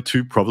it were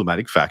two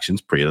problematic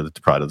factions prior to the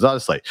Data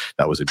Slate.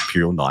 That was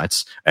Imperial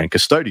Knights and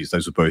Custodians.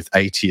 Those were both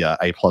A-tier,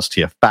 A+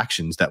 tier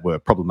factions that were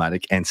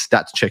problematic and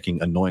stats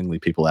checking annoyingly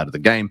people out of the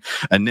game.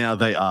 And now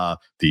they are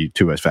the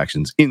two worst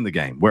factions in the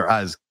game.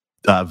 Whereas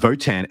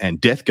Votan and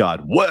Death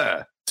Guard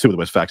were two of the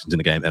worst factions in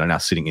the game and are now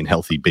sitting in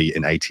healthy B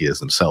and A tiers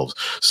themselves.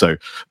 So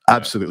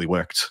absolutely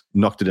worked,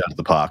 knocked it out of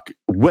the park.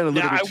 Went a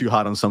little bit too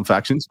hard on some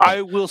factions.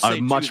 I will say I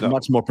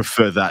much more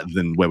prefer that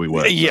than where we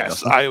were.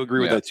 Yes, I agree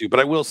with that too. But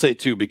I will say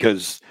too,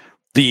 because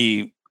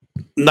the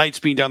Knights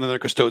being down there,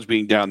 Custodes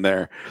being down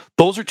there,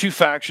 those are two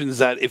factions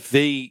that if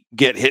they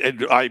get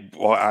hit,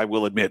 I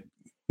will admit,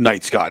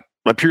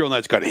 Imperial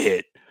Knights got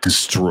hit.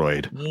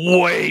 Destroyed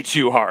way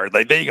too hard.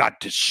 Like they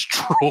got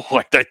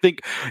destroyed. I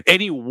think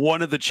any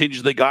one of the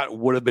changes they got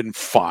would have been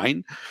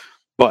fine.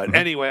 But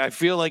anyway, I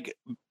feel like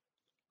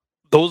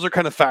those are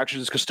kind of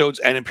factions, Custodes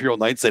and Imperial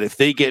Knights, that if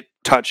they get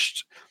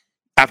touched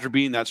after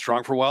being that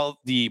strong for a while,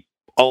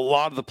 a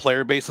lot of the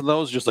player base of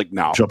those just like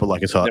now drop it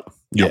like it's hot.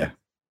 Yeah.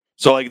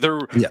 So like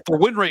their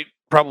win rate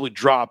probably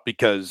dropped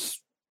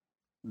because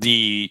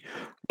the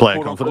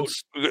player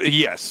confidence.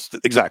 Yes,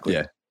 exactly.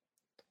 Yeah.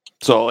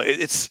 So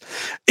it's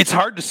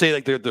hard to say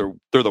like they're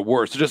the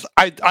worst. Just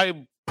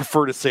I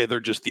prefer to say they're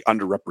just the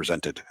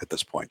underrepresented at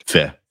this point.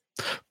 Fair.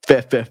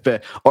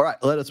 All right,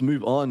 let us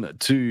move on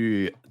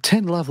to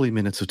 10 lovely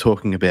minutes of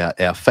talking about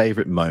our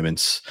favorite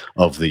moments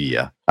of the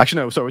year.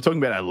 Actually, no, sorry, we're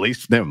talking about we're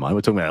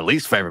talking about our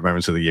least favorite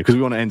moments of the year because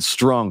we want to end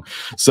strong.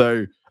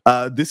 So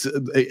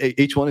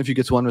each one of you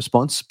gets one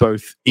response,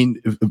 both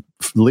in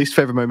least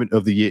favorite moment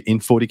of the year in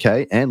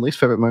 40K and least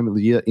favorite moment of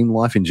the year in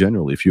life in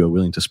general, if you are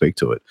willing to speak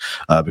to it,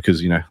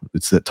 because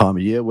it's that time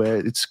of year where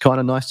it's kind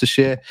of nice to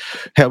share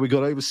how we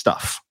got over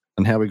stuff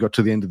and how we got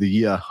to the end of the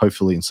year,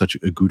 hopefully in such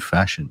a good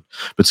fashion.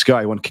 But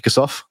Skari, you want to kick us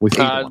off with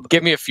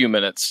give me a few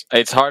minutes.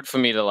 It's hard for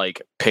me to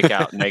pick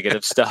out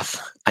negative stuff.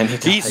 I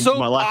need to. He's so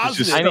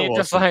positive. I need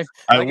to find.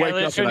 I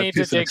literally need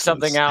to dig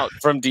something out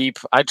from deep.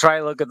 I try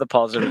to look at the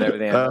positive and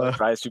everything. It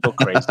drives people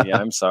crazy.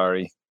 I'm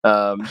sorry.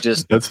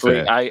 That's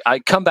fair. I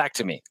come back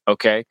to me.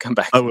 Okay, come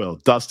back. I will.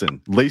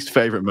 Dustin, least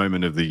favorite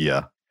moment of the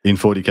year in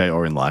 40K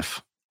or in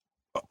life,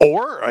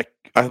 or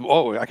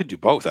I could do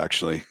both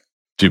actually.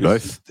 Do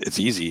both. It's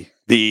easy.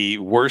 The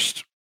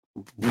worst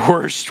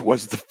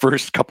was the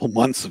first couple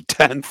months of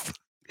 10th.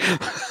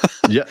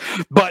 Yeah,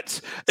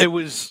 but it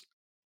was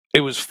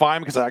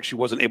fine because I actually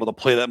wasn't able to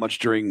play that much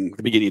during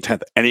the beginning of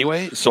 10th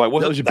anyway. So I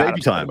wasn't. That was your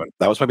baby time.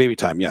 That was my baby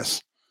time.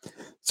 Yes.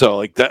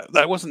 So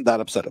I wasn't that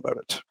upset about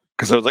it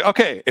because I was like,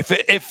 okay,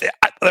 if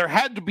there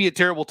had to be a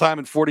terrible time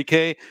in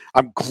 40K,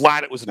 I'm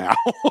glad it was now.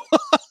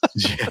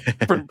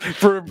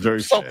 for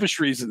very selfish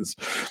reasons.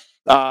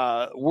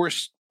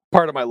 Worst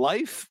part of my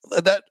life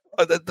that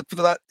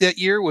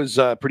year was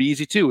pretty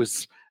easy too. It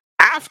was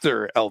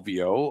after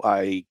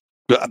LVO.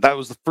 That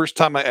was the first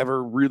time I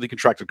ever really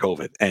contracted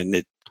COVID, and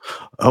it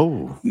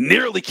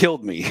nearly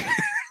killed me.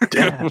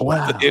 Damn,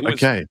 wow.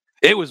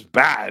 It was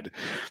bad.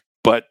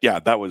 But yeah,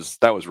 that was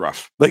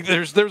rough. Like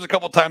there's a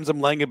couple times I'm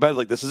laying in bed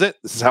like this is it.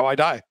 This is how I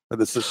die.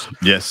 This is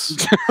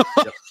yes.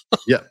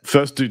 Yep.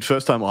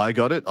 First time I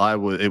got it,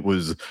 it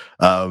was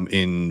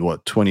in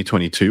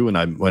 2022 when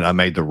I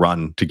made the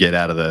run to get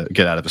out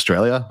of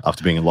Australia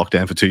after being in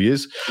lockdown for 2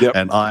 years. Yep.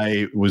 And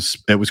it was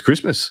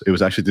Christmas. It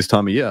was actually this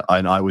time of year,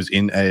 and I was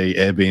in a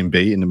Airbnb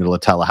in the middle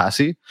of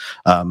Tallahassee.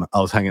 I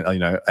was hanging,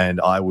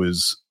 and I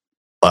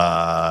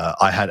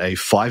had a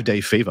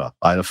 5-day fever.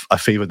 I had a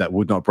fever that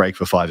would not break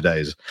for 5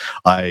 days.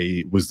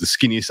 I was the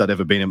skinniest I'd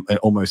ever been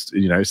almost,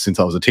 since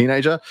I was a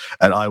teenager.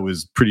 And I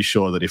was pretty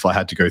sure that if I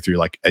had to go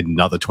through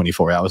another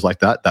 24 hours like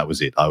that, that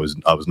was it. I was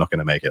not going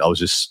to make it. I was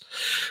just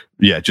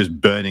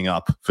burning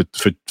up for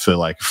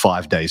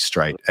 5 days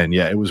straight. And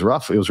yeah, it was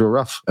rough. It was real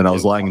rough. And I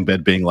was lying in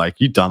bed being like,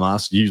 you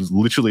dumbass, you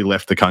literally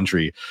left the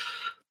country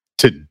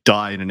to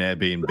die in an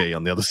Airbnb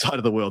on the other side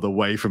of the world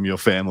away from your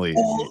family.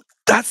 Well,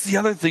 that's the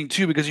other thing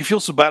too, because you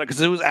feel so bad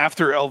because it was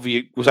after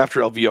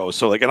LVO.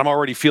 So and I'm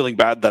already feeling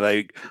bad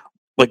that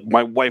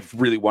my wife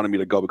really wanted me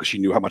to go because she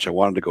knew how much I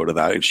wanted to go to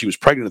that, and she was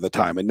pregnant at the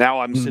time. And now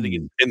I'm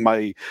sitting in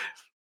my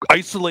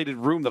isolated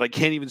room that I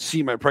can't even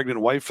see my pregnant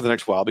wife for the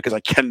next while because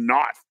I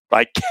cannot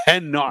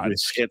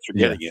answer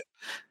getting it.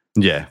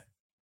 Yeah.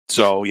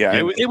 So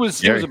it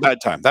was a bad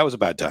time. That was a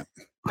bad time.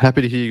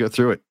 Happy to hear you got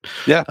through it.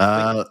 Yeah.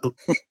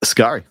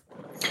 Skari.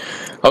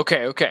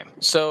 Okay.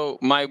 So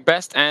my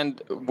best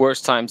and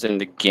worst times in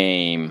the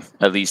game,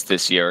 at least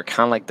this year, are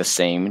kind of the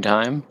same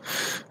time.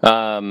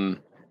 I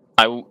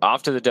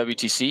after the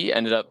WTC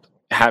ended up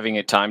having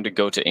a time to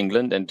go to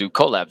England and do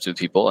collabs with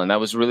people, and that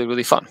was really,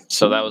 really fun.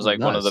 So that was nice.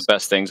 One of the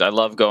best things. I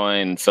love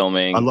going and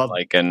filming,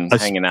 and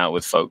hanging out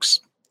with folks.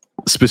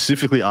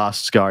 Specifically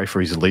asked Skari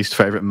for his least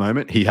favorite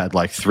moment. He had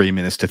 3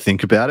 minutes to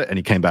think about it, and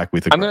he came back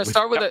with. I'm going to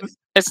start with it.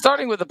 it's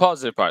starting with the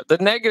positive part. The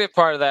negative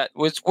part of that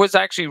was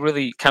actually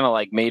really kind of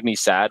like made me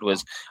sad.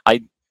 Was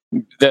I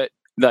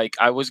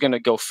was going to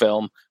go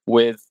film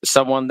with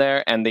someone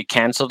there, and they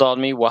canceled on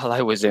me while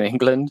I was in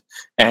England,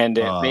 and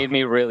it made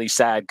me really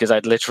sad because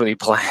I'd literally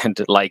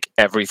planned like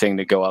everything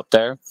to go up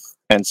there,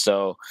 and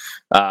so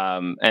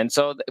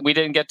we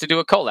didn't get to do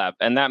a collab,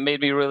 and that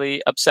made me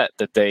really upset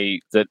that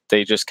they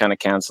just kind of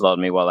canceled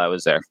on me while I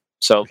was there.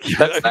 So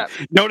that's that.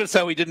 Notice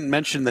how we didn't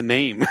mention the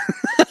name.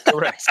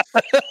 Correct.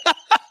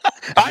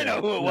 I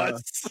know who it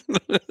was.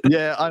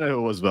 Yeah, I know who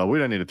it was. Well, we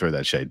don't need to throw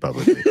that shade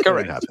publicly.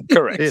 Correct.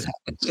 Correct. It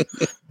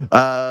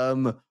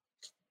happens.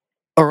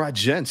 All right,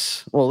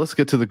 gents. Well, let's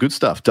get to the good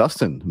stuff.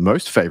 Dustin,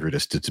 most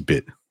favoritist it's a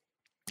bit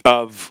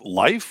of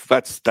life.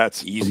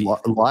 That's easy.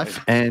 Life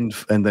and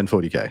then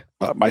 40K.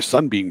 My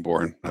son being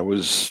born. That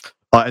was.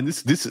 And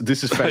this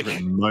is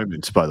favorite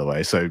moments, by the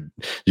way. So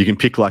you can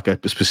pick like a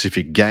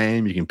specific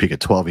game. You can pick a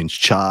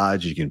 12-inch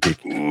charge. You can pick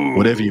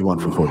whatever you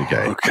want from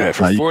 40K. Okay,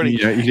 for 40, you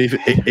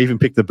can even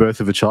pick the birth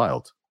of a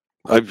child.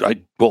 From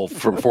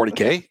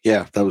 40K,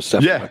 yeah, that was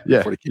definitely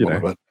 40K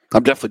moment, but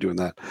I'm definitely doing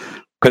that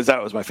because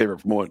that was my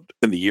favorite moment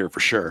in the year for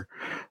sure.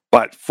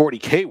 But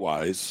 40K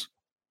wise,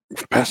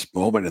 best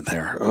moment in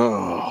there.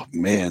 Oh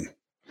man,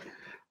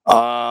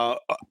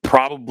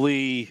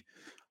 probably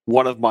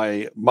one of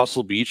my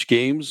Muscle Beach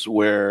games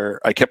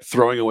where I kept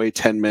throwing away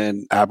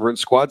 10-man aberrant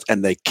squads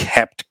and they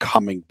kept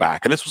coming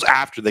back. And this was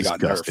after they got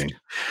nerfed.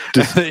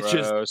 They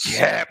just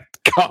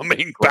kept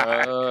coming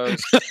back.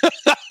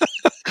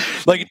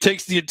 Like it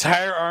takes the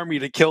entire army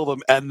to kill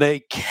them and they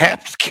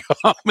kept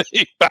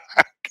coming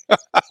back.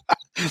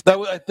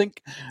 I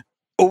think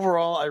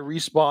overall I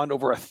respawned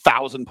over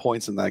 1,000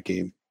 points in that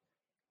game.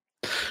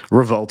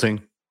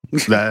 Revolting.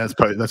 That's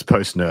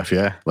post nerf,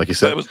 yeah. Like you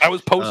said, I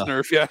was post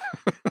nerf, yeah.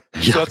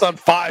 So it's on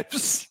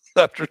 5s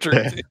after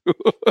turn 2.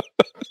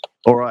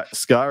 All right,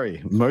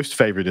 Skari, most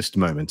favoritist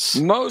moments.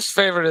 Most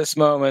favoritist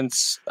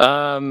moments.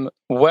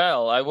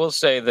 Well, I will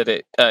say that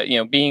it,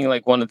 being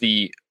like one of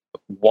the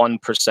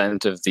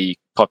 1% of the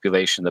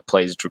population that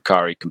plays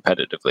Drukhari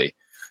competitively,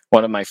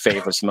 one of my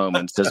favorite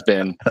moments has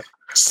been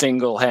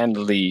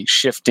single-handedly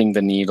shifting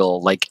the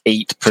needle like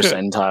 8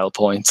 percentile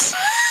points.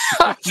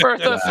 For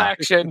the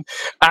faction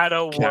at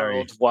a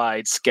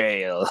worldwide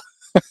scale.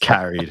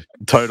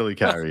 Totally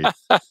carried.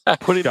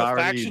 Putting the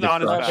faction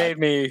on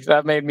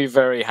that made me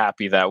very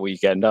happy that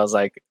weekend. I was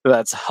like,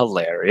 that's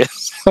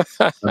hilarious.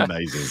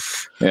 Amazing.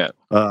 Yeah.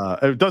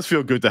 It does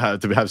feel good to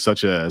have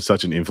such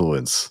an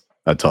influence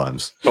at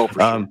times. Oh, for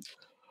sure.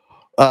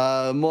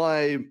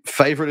 My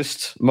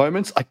favoritist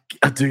moments,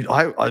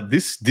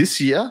 this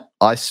year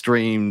I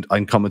streamed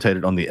and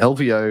commentated on the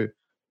LVO,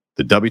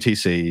 the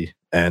WTC,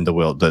 and the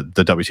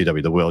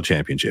WCW, the World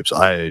Championships.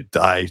 I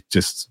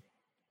just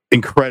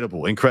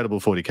incredible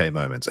 40K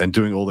moments, and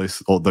doing all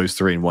those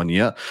 3 in 1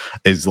 year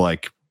is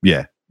like,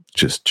 yeah,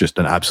 just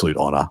an absolute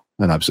honor,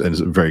 and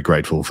very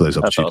grateful for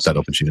that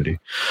opportunity.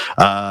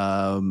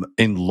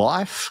 In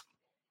life,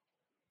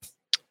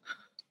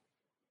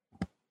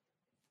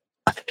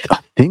 I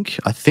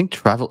think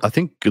travel. I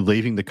think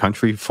leaving the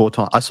country 4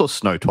 times. I saw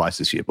snow twice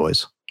this year,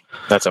 boys.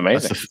 That's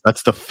amazing.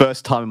 That's the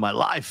first time in my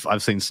life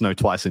I've seen snow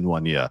twice in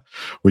 1 year,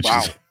 which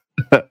is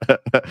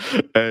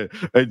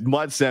it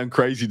might sound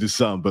crazy to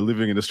some, but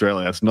living in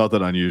Australia, that's not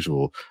that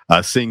unusual.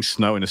 Seeing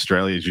snow in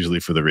Australia is usually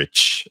for the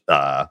rich, we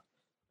have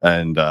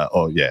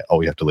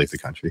to leave the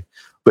country.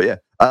 But yeah,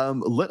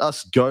 let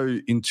us go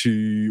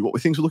into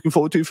what things we're looking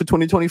forward to for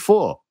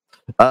 2024.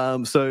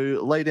 So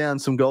lay down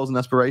some goals and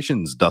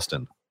aspirations,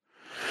 Dustin.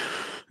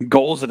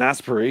 Goals and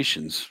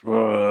aspirations.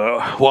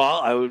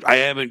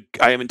 I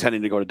am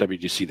intending to go to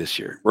WGC this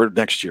year, or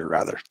next year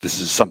rather.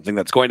 This is something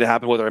that's going to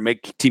happen whether I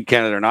make Team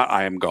Canada or not.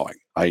 I am going.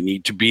 I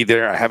need to be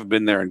there. I haven't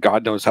been there in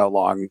God knows how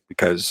long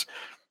because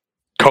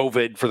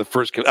COVID for the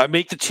first. I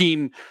make the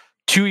team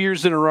 2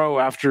 years in a row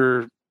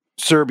after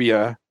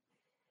Serbia,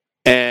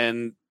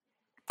 and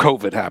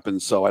COVID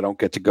happens, so I don't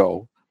get to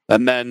go.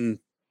 And then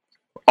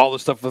all the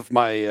stuff with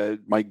my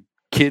my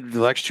kid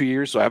the next 2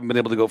 years, so I haven't been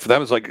able to go for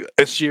them. It's like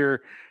this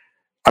year.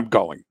 I'm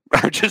going.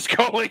 I'm just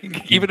going.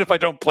 Even if I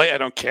don't play, I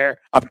don't care.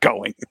 I'm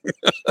going.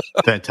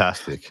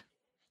 Fantastic.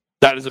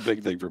 That is a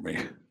big thing for me.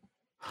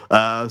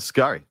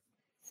 Skari.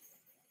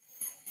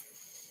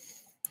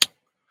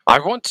 I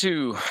want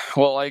to.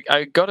 Well,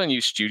 I got a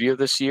new studio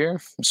this year,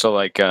 so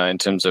in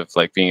terms of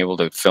being able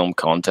to film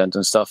content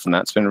and stuff, and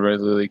that's been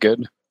really, really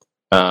good.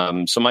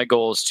 So my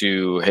goal is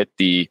to hit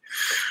the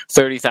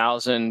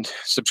 30,000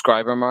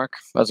 subscriber mark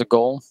as a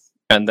goal.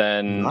 And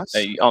then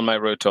on my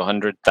road to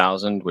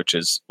 100,000, which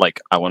is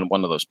I want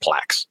one of those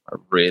plaques. I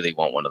really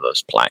want one of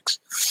those plaques.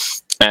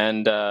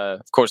 And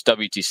of course,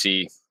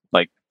 WTC,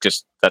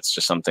 that's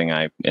just something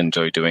I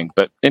enjoy doing.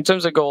 But in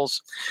terms of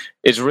goals,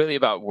 it's really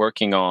about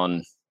working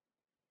on,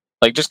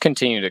 just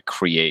continue to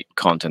create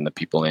content that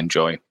people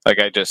enjoy.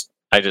 I just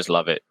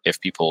love it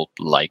if people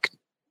like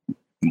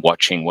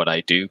watching what I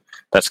do.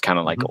 That's kind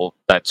of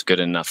that's good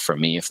enough for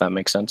me, if that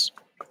makes sense.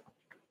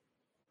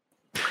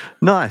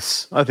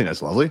 Nice. I think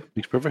that's lovely.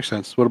 Makes perfect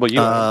sense. What about you?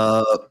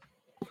 I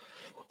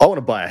want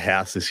to buy a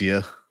house this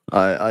year.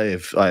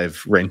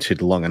 I've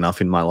rented long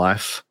enough in my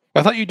life.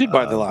 I thought you did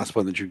buy the last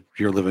one that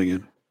you're living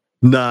in.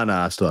 No,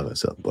 I still haven't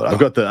sold. But I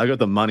got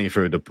the money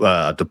for a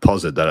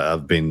deposit that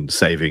I've been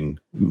saving.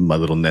 My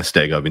little nest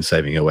egg I've been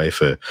saving away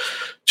for,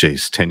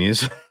 10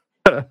 years.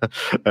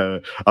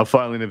 I'm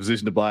finally in a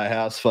position to buy a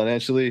house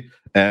financially,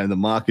 and the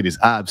market is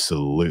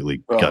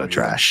absolutely gutter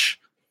trash.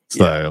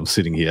 So I'm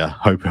sitting here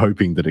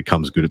hoping that it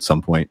comes good at some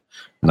point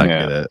and I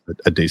can get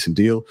a decent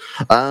deal.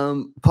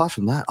 Apart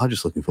from that, I'm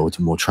just looking forward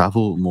to more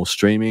travel, more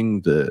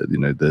streaming. The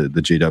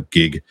GW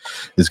gig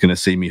is going to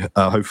see me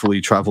hopefully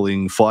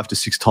traveling 5 to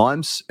 6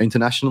 times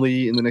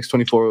internationally in the next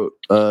in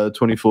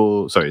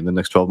the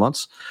next 12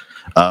 months.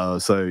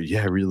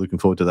 Really looking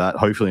forward to that.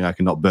 Hopefully I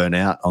can not burn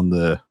out on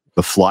the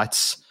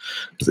flights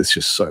because it's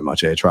just so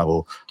much air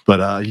travel.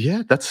 But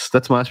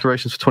that's my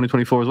aspirations for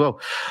 2024 as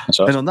well.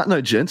 Awesome. And on that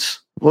note,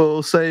 gents,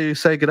 we'll say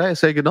good day,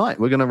 say good night.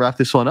 We're going to wrap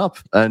this one up,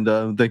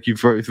 and thank you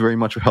very, very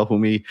much for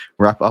helping me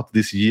wrap up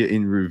this year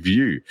in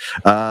review.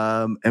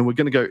 And we're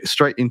going to go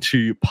straight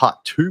into part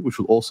 2, which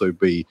will also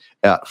be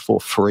out for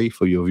free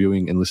for your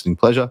viewing and listening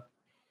pleasure.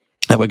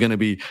 And we're going to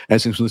be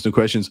answering some listener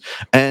questions,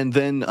 and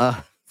then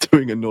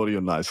doing a naughty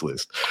or nice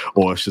list,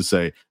 or I should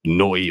say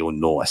naughty or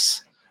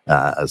nice,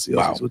 as the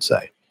Aussies would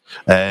say.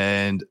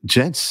 And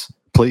gents,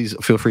 please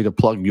feel free to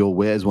plug your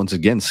wares once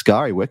again.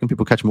 Skari, where can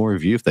people catch more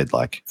of you if they'd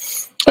like?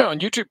 On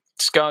YouTube,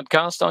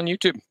 Scardcast on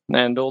YouTube,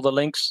 and all the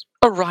links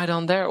are right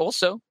on there.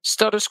 Also,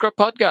 Stutter Scrub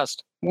Podcast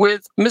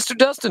with Mr.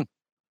 Dustin.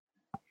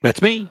 That's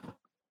me.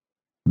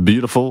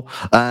 Beautiful.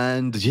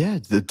 And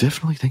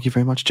definitely thank you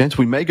very much, gents.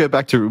 We may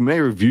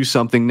review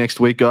something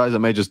next week, guys. I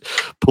may just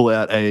pull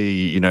out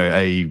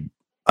a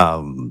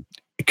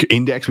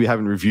index we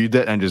haven't reviewed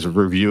that and just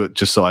review it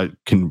just so I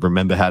can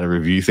remember how to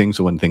review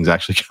things when things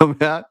actually come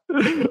out.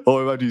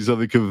 Or I might do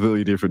something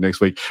completely different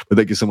next week. But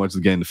thank you so much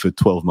again for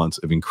 12 months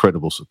of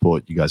incredible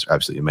support. You guys are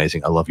absolutely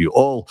amazing. I love you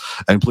all.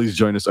 And please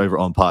join us over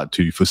on part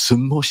 2 for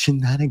some more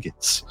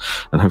shenanigans.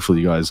 And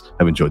hopefully you guys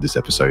have enjoyed this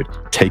episode.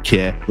 Take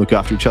care, look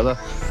after each other,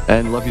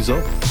 and love you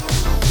all.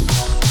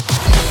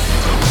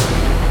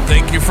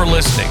 Thank you for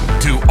listening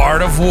to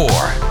Art of War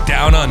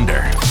Down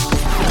Under,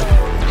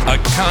 a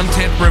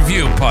content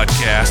review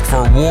podcast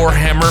for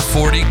Warhammer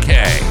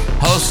 40K,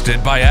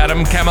 hosted by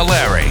Adam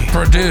Camilleri,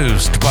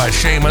 produced by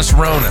Seamus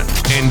Ronan.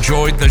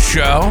 Enjoyed the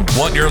show?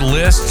 Want your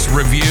lists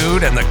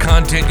reviewed and the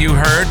content you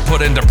heard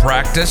put into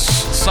practice?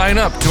 Sign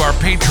up to our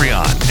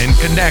Patreon and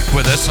connect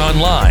with us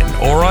online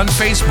or on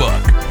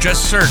Facebook.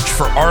 Just search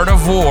for Art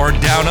of War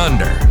Down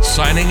Under.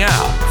 Signing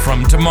out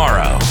from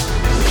tomorrow.